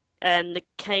time? The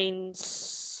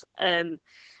canes have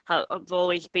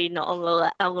always been on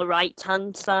the right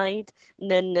hand side, and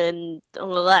then on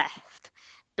the left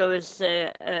there was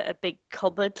a big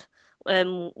cupboard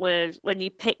where when you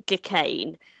picked your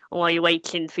cane, and while you're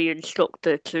waiting for your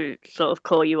instructor to sort of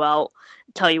call you out,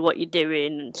 tell you what you're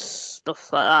doing and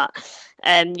stuff like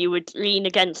that, you would lean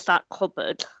against that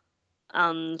cupboard,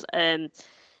 and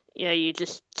you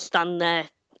just stand there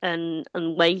and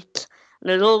wait. And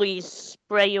there's all these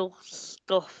braille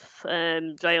stuff,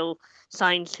 braille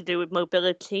signs to do with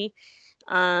mobility,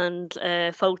 and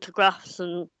photographs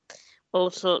and all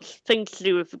sorts of things to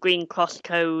do with the Green Cross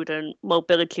Code and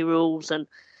mobility rules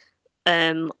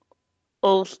and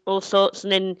all sorts.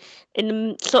 And then in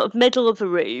the sort of middle of the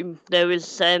room there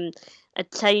was a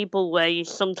table where you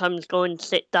sometimes go and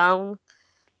sit down,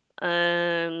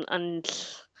 and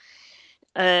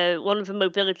one of the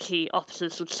mobility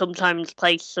officers would sometimes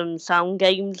play some sound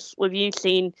games with you,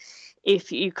 seeing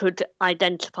if you could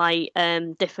identify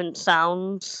different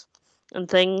sounds and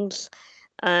things,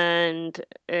 and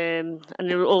there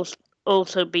would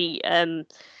also be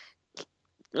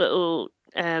little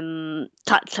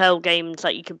tactile games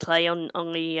that you could play on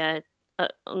the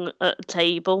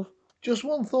table. Just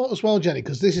one thought as well, Jenny,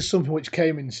 because this is something which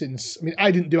came in since. I mean, I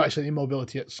didn't do actually any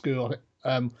mobility at school.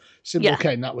 Simple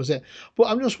cane, that was it. But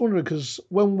I'm just wondering, because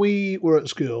when we were at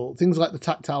school, things like the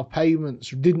tactile pavements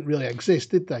didn't really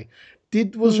exist, did they?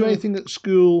 Was there anything at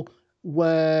school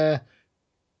where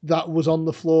that was on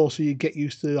the floor so you get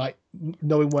used to like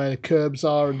knowing where the curbs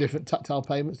are and different tactile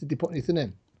pavements? Did they put anything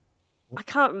in? I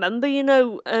can't remember,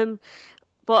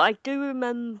 but I do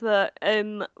remember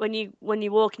when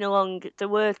you're walking along, there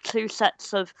were 2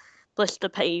 sets of blister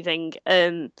paving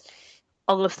on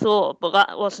the floor, but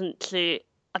that wasn't to.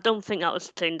 I don't think that was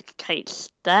to indicate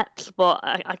steps, but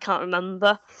I can't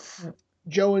remember.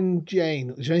 Joe and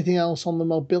Jane, is there anything else on the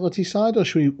mobility side, or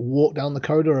should we walk down the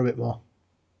corridor a bit more?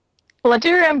 Well, I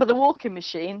do remember the walking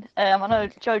machine. I know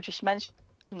Joe just mentioned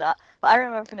that, but I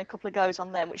remember having a couple of goes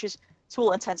on them, which is, to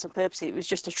all intents and purposes, it was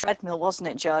just a treadmill, wasn't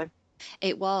it, Joe?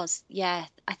 It was, yeah.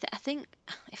 I think,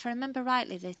 if I remember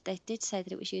rightly, they did say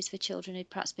that it was used for children who'd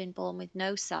perhaps been born with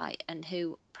no sight and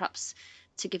who perhaps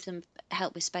to give them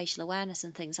help with spatial awareness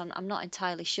and things. I'm not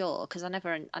entirely sure, because I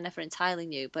never entirely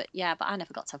knew, but I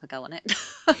never got to have a go on it.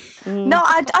 No,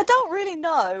 I don't really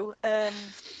know.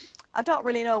 I don't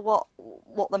really know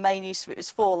what the main use of it was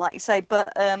for, like you say,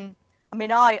 but I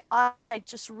mean, I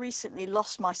just recently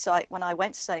lost my sight when I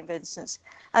went to St. Vincent's.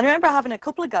 I remember having a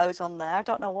couple of goes on there. I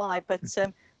don't know why, but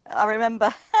I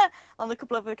remember on the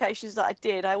couple of occasions that I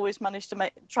did, I always managed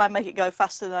to try and make it go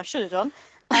faster than I should have done,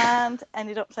 and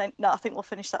ended up saying, no, I think we'll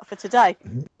finish that for today,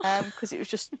 because it was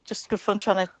just good fun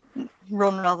trying to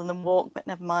run rather than walk, but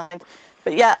never mind.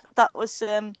 But yeah, that was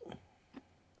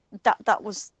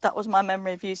that was my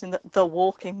memory of using the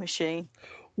walking machine.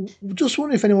 Just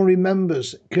wondering if anyone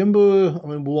remembers. Remember, I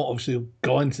mean, we won't obviously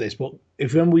go into this, but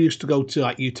if you remember, we used to go to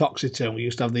like Utoxeter, and we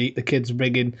used to have the kids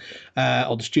bring in,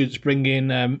 or the students bring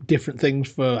in different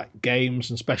things for like games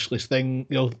and specialist thing,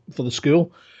 for the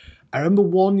school. I remember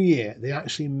one year they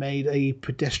actually made a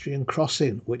pedestrian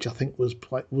crossing, which I think was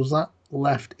that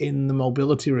left in the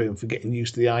mobility room for getting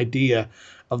used to the idea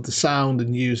of the sound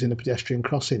and using a pedestrian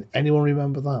crossing. Anyone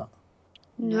remember that?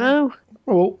 No.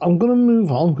 Well, I'm going to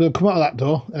move on. I'm going to come out of that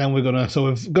door, and then so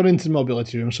we've gone into the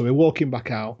mobility room, so we're walking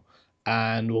back out,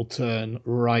 and we'll turn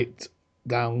right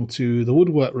down to the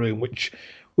woodwork room, which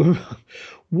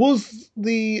was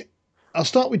I'll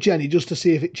start with Jenny just to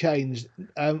see if it changed.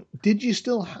 Did you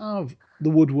still have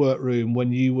the woodwork room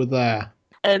when you were there?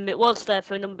 It was there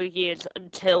for a number of years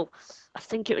until I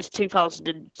think it was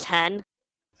 2010.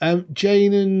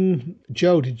 Jane and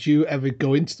Joe, did you ever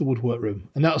go into the woodwork room?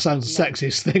 And that sounds a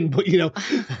sexist thing, but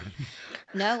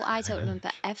No, I don't remember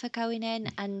ever going in,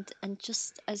 and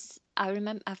just as I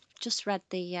remember, I've just read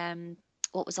the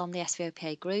what was on the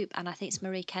SVOPA group, and I think it's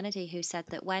Marie Kennedy who said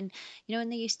that when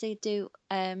they used to do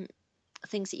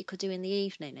things that you could do in the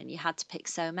evening and you had to pick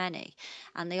so many,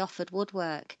 and they offered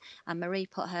woodwork, and Marie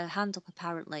put her hand up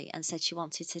apparently and said she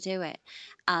wanted to do it,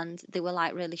 and they were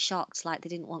like really shocked, like they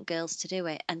didn't want girls to do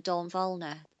it. And Dawn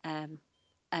Volner,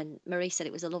 And Marie said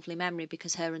it was a lovely memory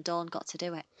because her and Dawn got to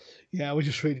do it. Yeah, I was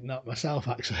just reading that myself,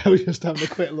 actually. I was just having a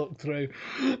quick look through.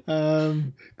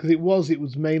 Because it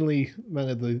was mainly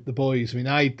the boys. I mean,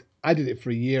 I did it for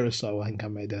a year or so. I think I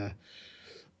made a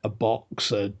box,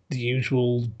 the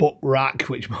usual book rack,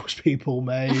 which most people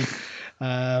made.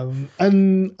 And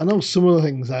I know some of the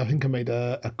things, I think I made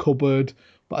a cupboard,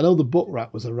 but I know the book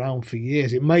rack was around for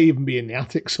years. It may even be in the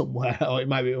attic somewhere, or it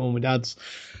might be at Mum and Dad's.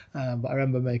 But I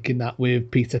remember making that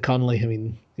with Peter Connolly. I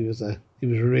mean, he was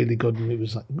really good, and it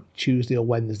was like Tuesday or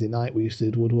Wednesday night we used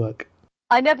to do woodwork.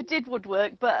 I never did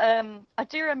woodwork, but I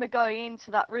do remember going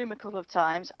into that room a couple of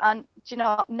times. And do you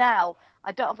know, now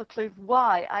I don't have a clue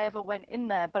why I ever went in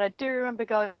there, but I do remember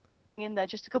going in there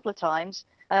just a couple of times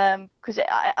because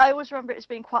I always remember it as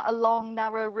being quite a long,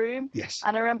 narrow room. Yes.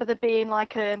 And I remember there being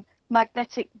like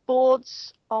magnetic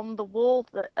boards on the wall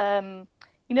that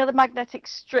you know, the magnetic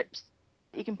strips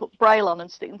that you can put braille on and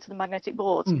stick into the magnetic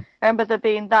boards. I remember there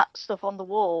being that stuff on the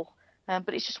wall.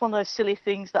 But it's just one of those silly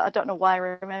things that I don't know why I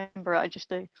remember it. I just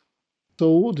do. So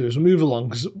what we'll do is we'll move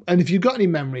along. And if you've got any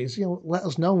memories, let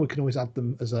us know. We can always add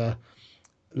them as a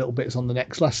little bits on the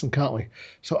next lesson, can't we?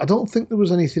 So I don't think there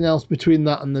was anything else between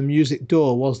that and the music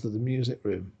door, was there? The music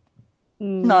room?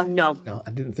 No,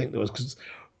 I didn't think there was, because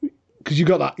you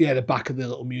got that, the back of the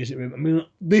little music room. I mean,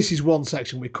 this is one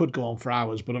section we could go on for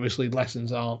hours, but obviously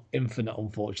lessons aren't infinite,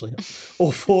 unfortunately,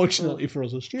 or fortunately for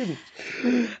us as students.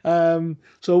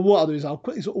 So what I'll do is I'll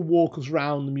quickly sort of walk us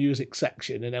around the music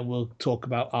section, and then we'll talk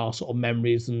about our sort of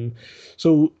memories. And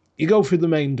so you go through the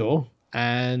main door,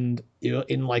 and you're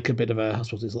in like a bit of a, I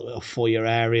suppose it's a little foyer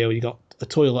area. You got a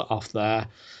toilet off there.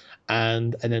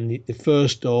 And then the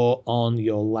first door on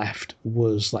your left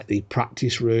was like the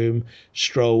practice room,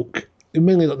 stroke,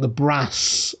 mainly like the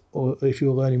brass, or if you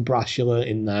were learning brass, you learn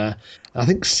in there. And I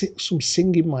think some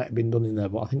singing might have been done in there,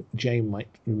 but I think Jane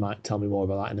might tell me more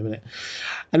about that in a minute.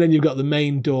 And then you've got the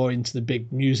main door into the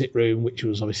big music room, which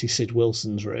was obviously Sid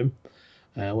Wilson's room.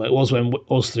 Well, it was when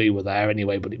us three were there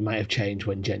anyway, but it might have changed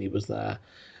when Jenny was there.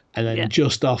 And then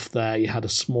just off there, you had a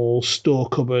small store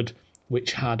cupboard,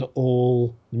 which had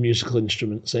all the musical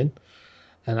instruments in.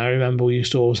 And I remember we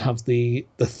used to always have the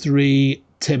three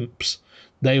timps.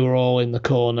 They were all in the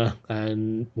corner,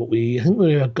 and I think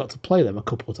we got to play them a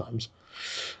couple of times.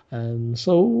 And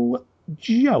so,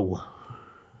 Jo.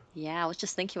 Yeah, I was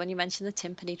just thinking when you mentioned the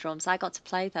timpani drums, I got to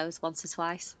play those once or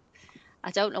twice. I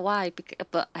don't know why,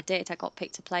 but I did. I got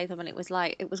picked to play them, and it was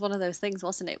one of those things,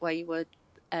 wasn't it, where you would...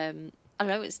 I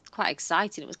don't know, it was quite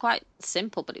exciting. It was quite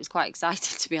simple, but it was quite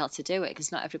exciting to be able to do it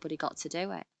because not everybody got to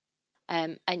do it.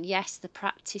 And yes, the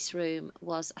practice room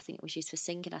I think it was used for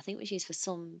singing. I think it was used for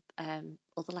some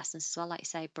other lessons as well, like you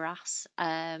say, brass.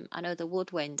 I know the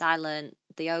woodwind, I learned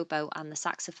the oboe and the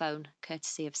saxophone,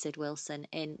 courtesy of Sid Wilson,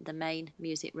 in the main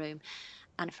music room.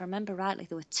 And if I remember rightly,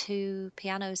 there were 2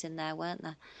 pianos in there, weren't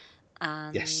there?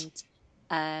 And, yes.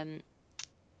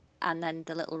 And then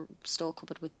the little store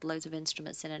cupboard with loads of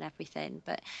instruments in and everything.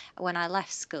 But when I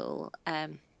left school,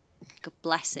 God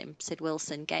bless him, Sid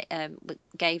Wilson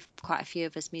gave quite a few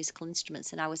of us musical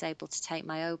instruments, and I was able to take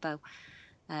my oboe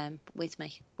with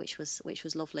me, which was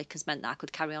lovely because meant that I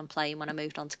could carry on playing when I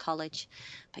moved on to college.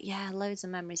 But yeah, loads of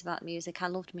memories about music. I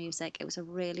loved music. It was a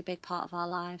really big part of our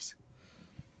lives.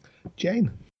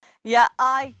 Jane? Yeah,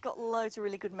 I got loads of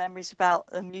really good memories about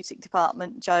the music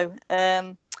department, Jo.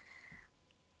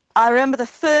 I remember my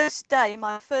first day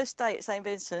at St.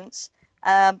 Vincent's,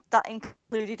 that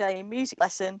included a music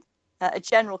lesson, a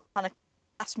general kind of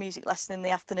class music lesson in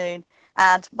the afternoon.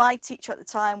 And my teacher at the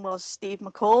time was Steve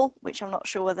McCall, which I'm not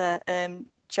sure whether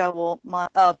Jo or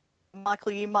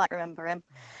Michael, you might remember him.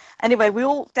 Anyway, we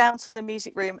all walked down to the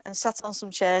music room and sat on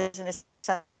some chairs in a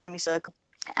semicircle.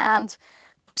 And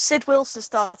Sid Wilson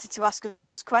started to ask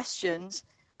us questions,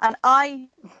 and I...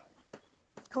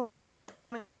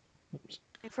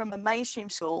 from a mainstream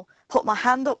school, put my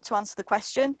hand up to answer the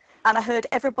question, and I heard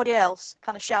everybody else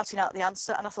kind of shouting out the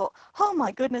answer, and I thought, oh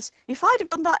my goodness, if I'd have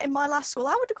done that in my last school,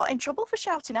 I would have got in trouble for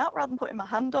shouting out rather than putting my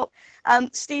hand up.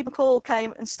 And Steve McCall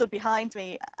came and stood behind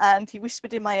me, and he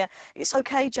whispered in my ear, it's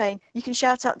okay, Jane, you can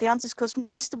shout out the answers because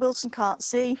Mr. Wilson can't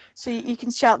see, so you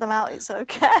can shout them out, it's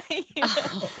okay.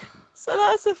 So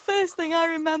that's the first thing I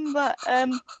remember.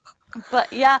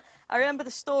 But yeah, I remember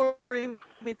the story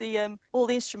with the all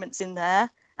the instruments in there,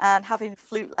 and having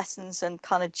flute lessons and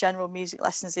kind of general music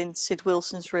lessons in Sid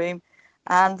Wilson's room.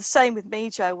 And the same with me,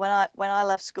 Jo. When I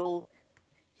left school,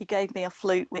 he gave me a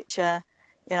flute, which that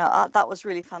was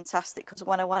really fantastic, because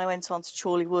when I went on to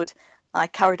Chorleywood, I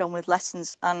carried on with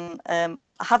lessons, and I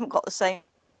haven't got the same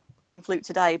flute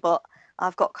today, but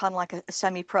I've got kind of like a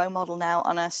semi-pro model now,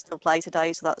 and I still play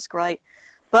today, so that's great.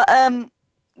 But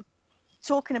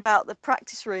talking about the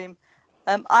practice room,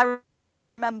 I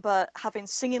remember having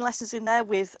singing lessons in there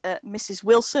with Mrs.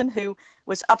 Wilson, who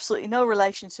was absolutely no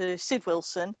relation to Sid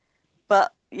Wilson,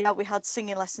 but yeah, we had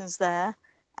singing lessons there.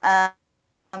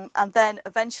 And then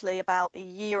eventually, about a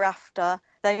year after,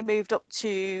 they moved up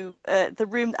to the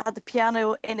room that had the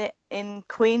piano in it in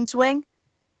Queen's Wing,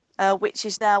 which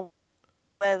is now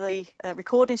where the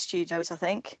recording studio is, I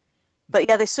think. But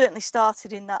yeah, they certainly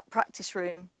started in that practice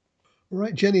room.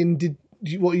 Right, Jenny, and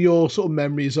what are your sort of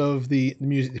memories of the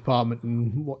music department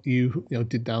and what you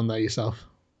did down there yourself?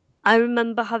 I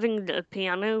remember having a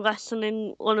piano lesson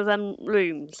in one of them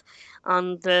rooms,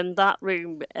 and that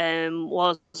room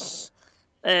was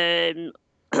a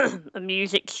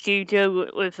music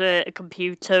studio with a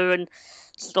computer and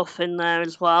stuff in there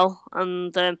as well.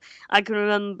 And I can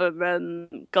remember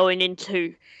going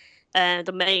into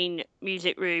the main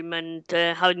music room and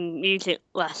having music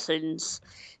lessons.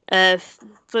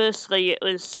 Firstly, it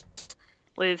was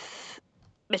with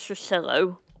Miss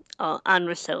Rosillo, Anne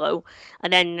Rosillo,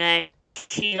 and then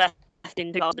she left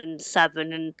in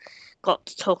 2007 and got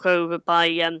took over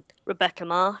by Rebecca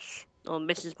Marsh, or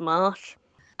Mrs. Marsh.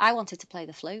 I wanted to play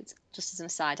the flute, just as an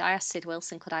aside. I asked Sid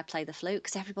Wilson, could I play the flute?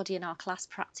 Because everybody in our class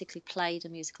practically played a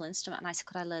musical instrument. And I said,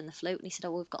 could I learn the flute? And he said,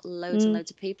 oh, we've got loads and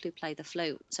loads of people who play the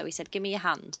flute. So he said, give me your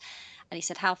hand. And he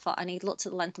said, how far? And he looked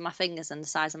at the length of my fingers and the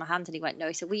size of my hand. And he went, no.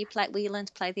 He said, will you learn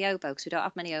to play the oboe? Because we don't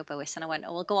have many oboists. And I went,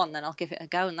 oh, well, go on then. I'll give it a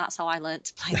go. And that's how I learned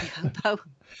to play the oboe.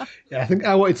 Yeah, I think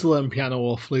I wanted to learn piano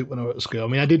or flute when I was at school. I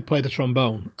mean, I did play the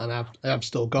trombone, and I've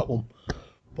still got one.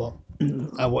 But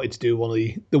I wanted to do one of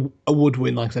a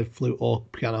woodwind, like I said, flute or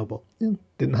piano, but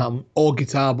didn't have, or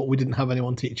guitar, but we didn't have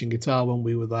anyone teaching guitar when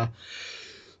we were there.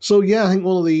 So yeah, I think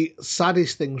one of the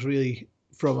saddest things really,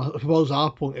 from I suppose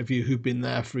our point of view, who've been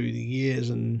there through the years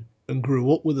and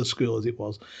grew up with the school as it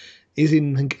was, is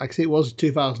in, like I say, it was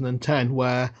 2010,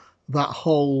 where that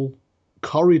whole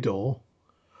corridor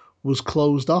was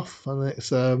closed off, and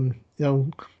it's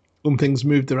some things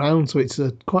moved around, so it's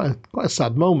quite a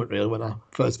sad moment, really, when I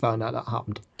first found out that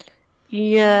happened.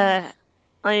 Yeah,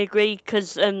 I agree,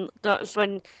 because that's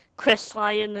when Chris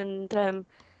Lyon and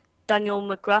Daniel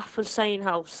McGrath was saying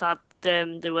how sad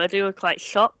they were. They were quite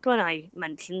shocked when I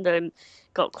mentioned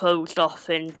got closed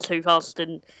off in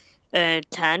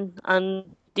 2010,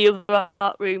 and the other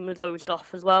art room was closed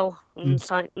off as well. And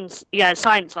science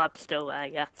lab's still there,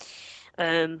 yeah.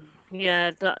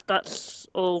 Yeah, that's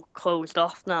all closed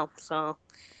off now, so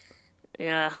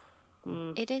yeah.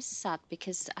 It is sad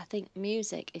because I think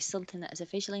music is something that as a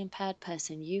visually impaired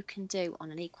person you can do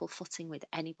on an equal footing with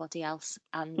anybody else.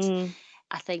 And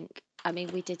I think, I mean,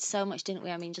 we did so much, didn't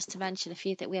we? I mean, just to mention a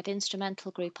few, that we had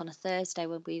instrumental group on a Thursday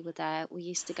when we were there. We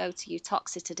used to go to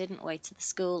Utoxeter, didn't we, to the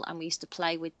school, and we used to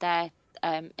play with their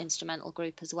instrumental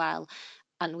group as well.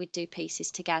 And we'd do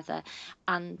pieces together,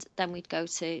 and then we'd go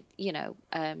to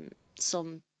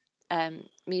some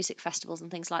music festivals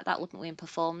and things like that, wouldn't we, and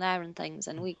perform there and things.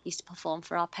 And we used to perform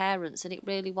for our parents, and it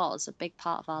really was a big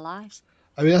part of our lives.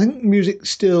 I mean, I think music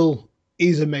still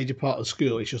is a major part of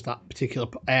school. It's just that particular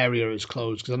area is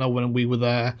closed, because I know when we were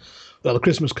there, the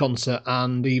Christmas concert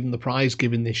and even the prize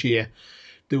giving this year,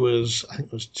 there was, I think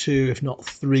it was 2, if not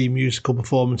 3 musical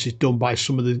performances done by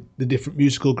some of the different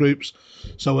musical groups.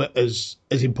 So as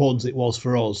important as it was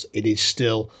for us, it is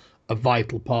still a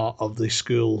vital part of the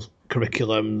school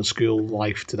curriculum and the school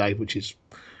life today, which is,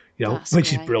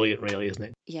 is brilliant, really, isn't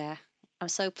it? Yeah, I'm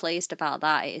so pleased about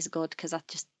that. It is good, because I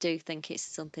just do think it's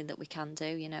something that we can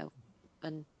do,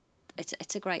 and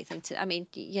it's a great thing to. I mean,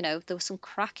 there were some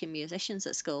cracking musicians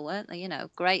at school, weren't there?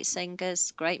 Great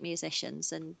singers, great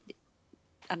musicians, and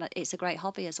it's a great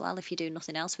hobby as well. If you do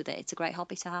nothing else with it, it's a great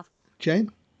hobby to have.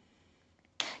 Jane?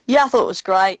 Yeah, I thought it was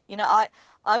great. I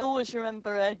always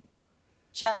remember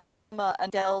Gemma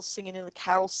and Dell singing in the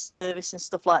carol service and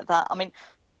stuff like that. I mean,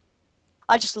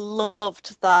 I just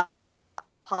loved that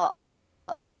part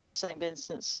of St.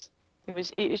 Vincent's. It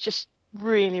was just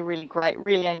really, really great,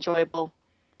 really enjoyable.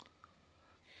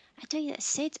 I tell you that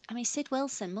Sid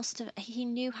Wilson he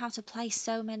knew how to play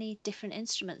so many different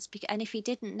instruments, and if he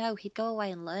didn't know, he'd go away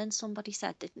and learn, somebody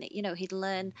said, didn't he? He'd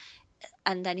learn,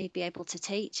 and then he'd be able to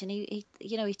teach, and he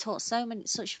taught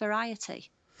such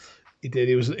variety. He did.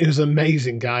 He was an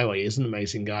amazing guy. Well, he is an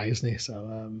amazing guy, isn't he?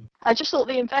 So I just thought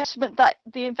the investment that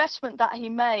he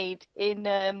made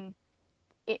in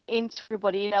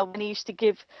everybody, when he used to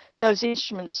give those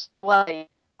instruments away,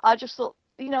 I just thought,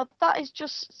 that is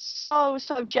just so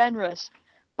generous.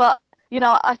 But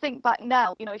I think back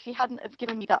now, if he hadn't have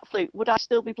given me that flute, would I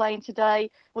still be playing today?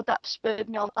 Would that have spurred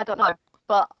me on? I don't know.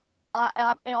 But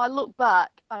I look back,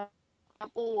 I'm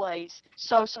always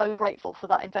so grateful for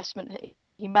that investment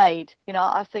he made. You know,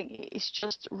 I think it's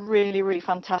just really, really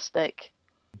fantastic.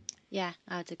 Yeah,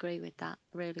 I'd agree with that.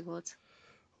 Really would.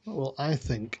 Well, I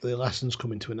think the lesson's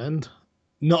coming to an end.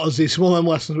 Not as these small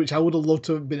lessons, which I would have loved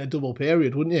to have been a double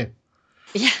period, wouldn't you?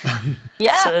 Yeah.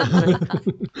 Yeah.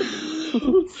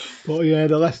 But yeah,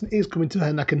 the lesson is coming to an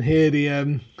end. I can hear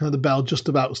the bell just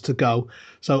about to go.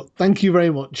 So thank you very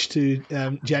much to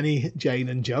Jenny, Jane,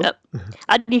 and Joe. Yep.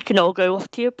 And you can all go off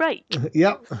to your break.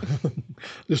 Yep.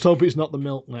 Just hope it's not the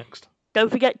milk next. Don't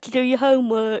forget to do your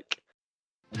homework.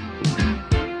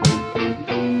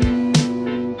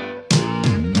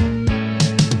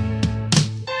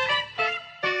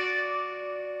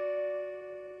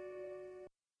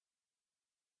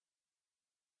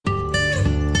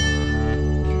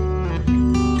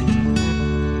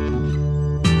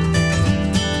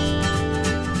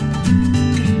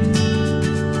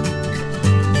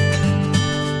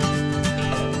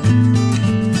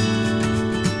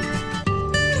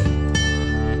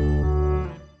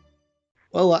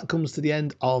 Well, that comes to the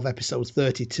end of episode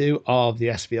 32 of the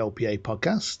SVOPA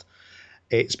podcast.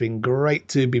 It's been great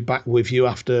to be back with you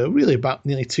after really about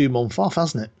nearly 2 months off,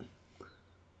 hasn't it?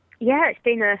 Yeah, it's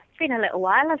been a little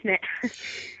while, hasn't it?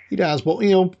 It has, but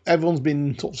everyone's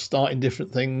been sort of starting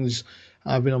different things.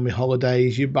 I've been on my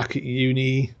holidays. You're back at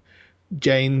uni.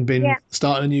 Jane been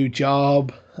starting a new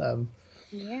job.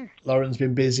 Lauren's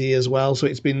been busy as well, so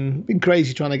it's been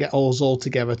crazy trying to get us all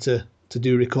together to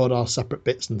record our separate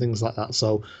bits and things like that.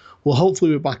 So we'll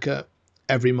hopefully be back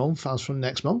every month as from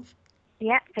next month.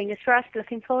 Yeah, fingers crossed.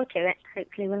 Looking forward to it.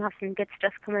 Hopefully we'll have some good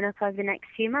stuff coming up over the next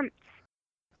few months.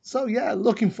 So yeah,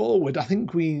 looking forward, I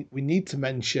think we need to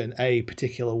mention a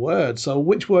particular word. So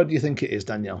which word do you think it is,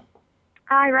 Danielle?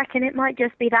 I reckon it might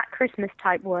just be that Christmas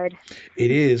type word.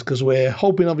 It is, because we're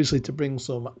hoping obviously to bring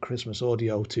some Christmas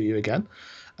audio to you again.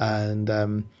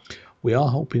 And we are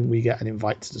hoping we get an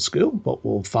invite to the school, but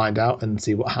we'll find out and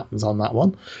see what happens on that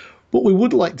one. But we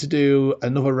would like to do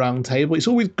another round table. It's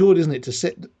always good, isn't it, to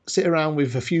sit around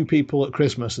with a few people at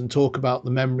Christmas and talk about the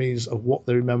memories of what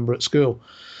they remember at school.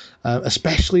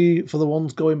 Especially for the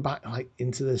ones going back like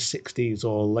into the 60s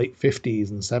or late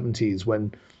 50s and 70s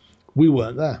when we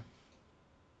weren't there.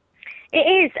 It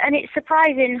is, and it's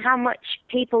surprising how much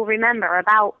people remember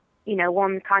about,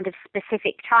 one kind of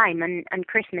specific time, and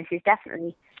Christmas is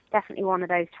definitely one of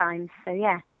those times. So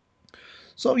yeah.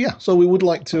 So we would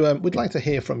like to we'd like to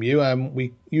hear from you.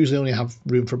 We usually only have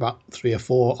room for about 3 or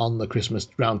 4 on the Christmas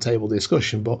roundtable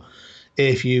discussion, but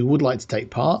if you would like to take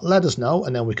part, let us know,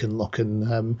 and then we can look at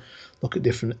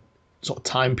different sort of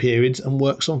time periods and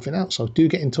work something out. So do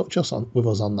get in touch with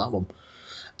us on that one.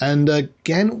 And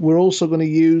again, we're also going to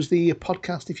use the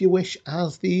podcast, if you wish,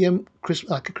 as the a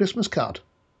Christmas card.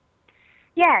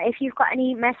 Yeah, if you've got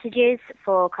any messages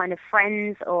for kind of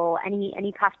friends or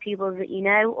any past pupils that you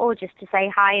know, or just to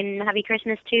say hi and happy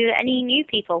Christmas to any new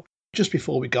people. Just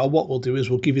before we go, what we'll do is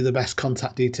we'll give you the best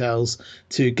contact details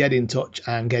to get in touch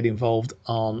and get involved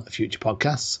on future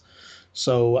podcasts.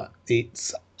 So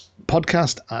it's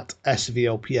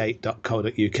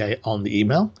podcast@svopa.co.uk on the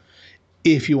email.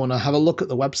 If you want to have a look at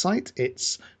the website,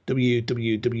 it's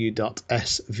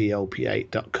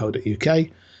www.svopa.co.uk.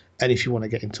 And if you want to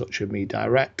get in touch with me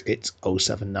direct, it's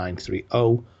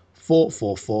 07930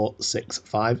 444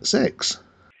 656.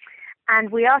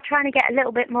 And we are trying to get a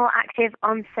little bit more active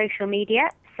on social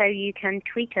media, so you can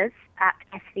tweet us at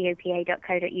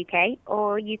svopa.co.uk,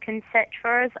 or you can search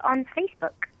for us on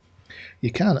Facebook.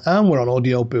 You can, and we're on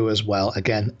Audio Boo as well.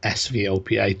 Again,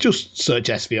 SVOPA. Just search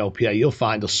SVOPA. You'll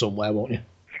find us somewhere, won't you?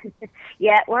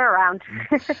 Yeah, we're around.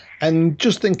 And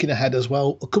just thinking ahead as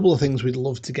well, a couple of things we'd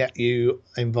love to get you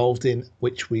involved in,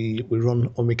 which we run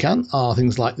when we can, are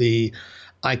things like the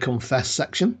Icon Fest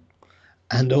section,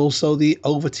 and also the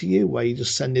Over to You, where you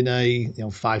just send in a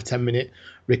 5-10 minute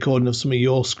recording of some of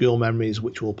your school memories,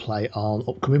 which we'll play on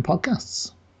upcoming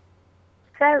podcasts.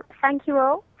 So thank you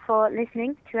all for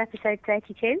listening to episode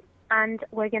 32, and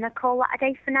we're going to call that a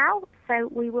day for now. So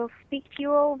we will speak to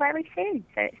you all very soon.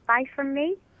 So it's bye from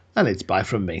me. And it's bye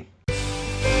from me.